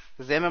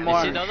 Cause the You see,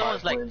 MMR. the other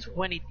one's like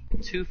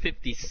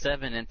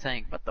 2257 in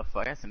tank. What the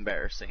fuck? That's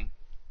embarrassing.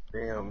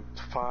 Damn,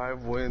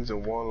 5 wins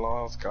and 1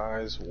 loss,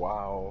 guys.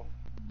 Wow.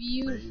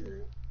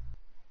 Beautiful.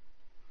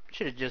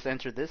 Should have just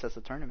entered this as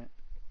a tournament.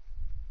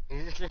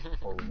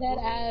 That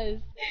ass.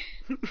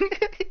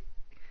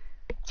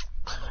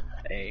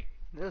 Hey,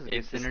 This is good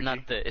it's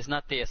synergy.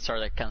 not the SR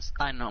that counts.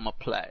 I know I'm a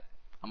plat.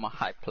 I'm a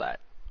high plat.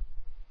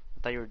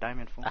 I thought you were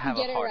diamond fool. I have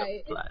Get a it heart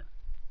right. of plat.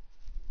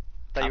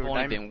 Thought you I've were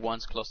only diamond. been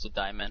once close to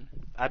diamond.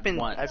 I've been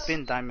once.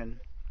 diamond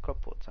a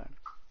couple of times.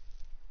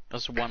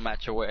 Just one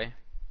match away.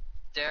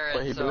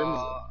 But he Darren, so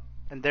believes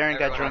And Darren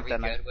got everyone, drunk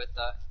that night.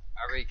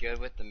 are we good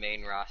with the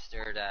main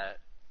roster that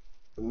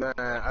Nah,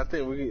 I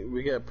think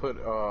we gotta put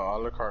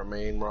Alucard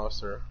main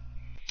roster.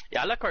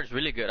 Yeah, Alucard's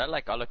really good. I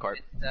like Alucard.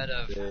 instead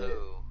of Yeah.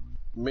 who?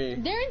 Me.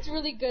 Darren's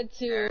really good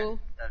too. Darren?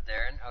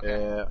 Darren?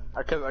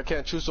 Okay. Yeah, I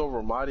can't choose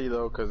over Madi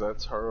though, cause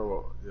that's her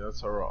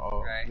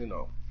Right. you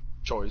know,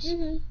 choice.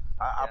 Mm-hmm.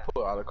 I put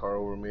Alucard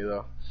over me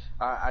though.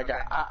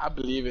 I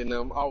believe in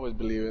him. Always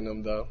believe in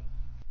him though.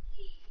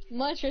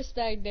 Much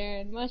respect,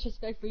 Darren. Much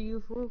respect for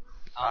you, fool.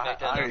 I'll make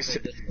that I- up in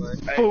Discord.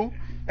 Who?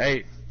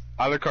 Hey,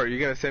 Alucard, you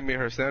gotta send me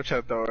her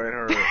Snapchat though and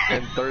her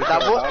and $37.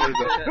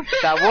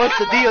 That was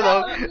the deal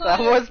though. That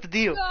was the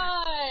deal.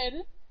 God.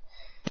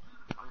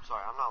 I'm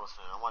sorry, I'm not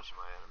listening. I'm watching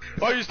my anime.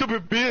 Oh, you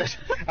stupid bitch!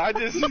 I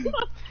just.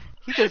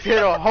 He just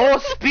hit a whole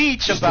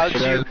speech about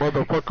Stupid you. ass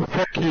motherfucker,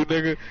 fuck you,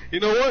 nigga. You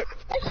know what?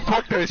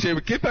 Fuck that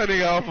shit. Get that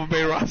nigga off of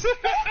main roster.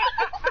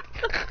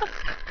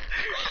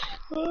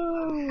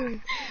 You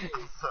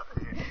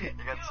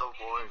got so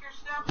bored.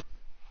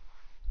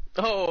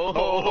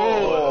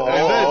 Oh,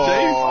 Is that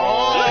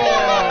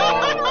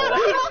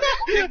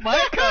The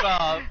mic cut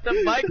off. The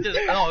mic just.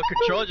 Oh,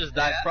 control just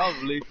died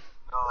probably.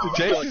 No,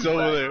 Jason's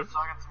over I there. was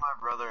talking to my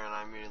brother and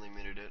I immediately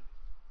muted it.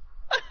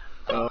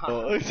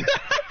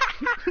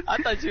 I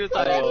thought you was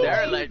talking to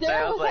Darren like that. I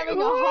Darren was was like,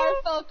 having a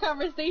heartfelt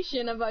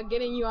conversation about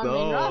getting you on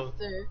main No.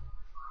 roster.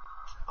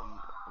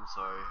 I'm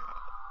sorry.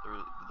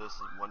 This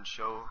one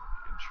show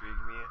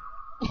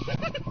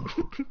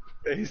intrigued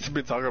me. He's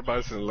been talking about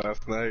it since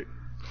last night.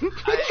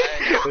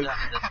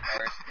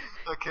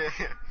 Okay.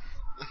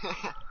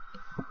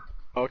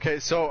 Okay,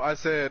 so I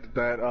said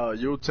that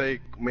you'll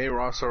take main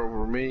roster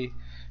over me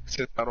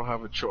since I don't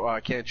have I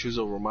can't choose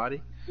over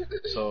Madi.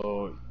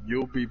 So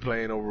you'll be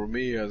playing over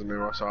me as main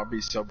roster. I'll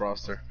be sub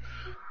roster.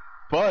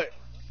 But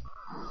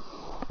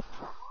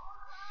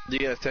you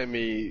gotta send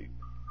me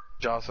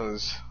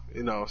Jocelyn's,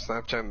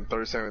 Snapchat and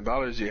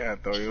 $37 you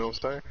had though. You know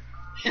what I'm saying?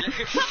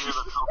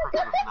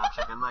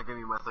 I'm not giving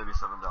you my $37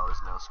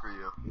 now. Screw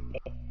you.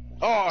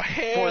 Oh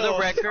hell! for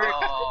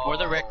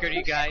the record,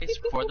 you guys.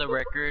 For the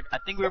record, I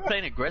think we were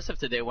playing aggressive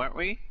today, weren't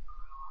we?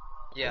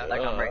 Yeah.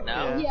 Like I'm right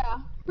now. Yeah. Yeah,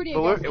 pretty But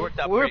aggressive. It worked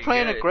out we were pretty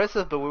playing good.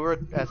 aggressive, but we were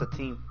as a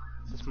team.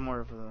 It's more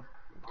of a.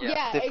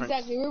 Yeah, difference.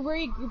 exactly. We're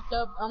very grouped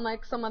up,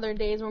 unlike some other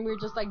days when we were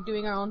just like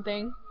doing our own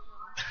thing.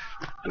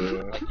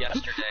 Like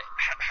yesterday.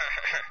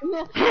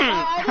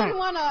 I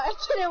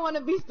didn't wanna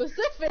be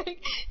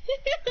specific.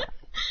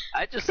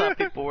 I just saw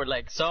people were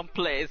like some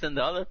plays and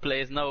the other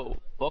plays no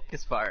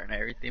focus fire and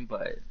everything,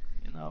 but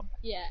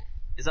Yeah.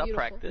 it's all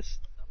Beautiful. practice.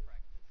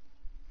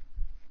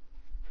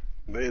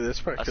 Hey, this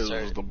practice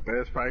Sorry. was the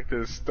best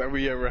practice that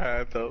we ever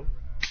had though.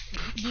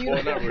 Beautiful.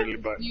 Well, not really,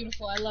 but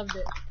Beautiful. I loved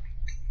it.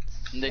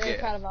 Very Nigga,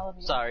 proud of all of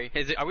you. sorry.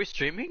 Are we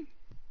streaming?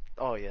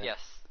 Oh yeah. Yes.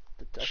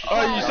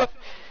 oh, you said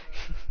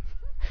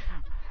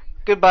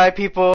Goodbye, people.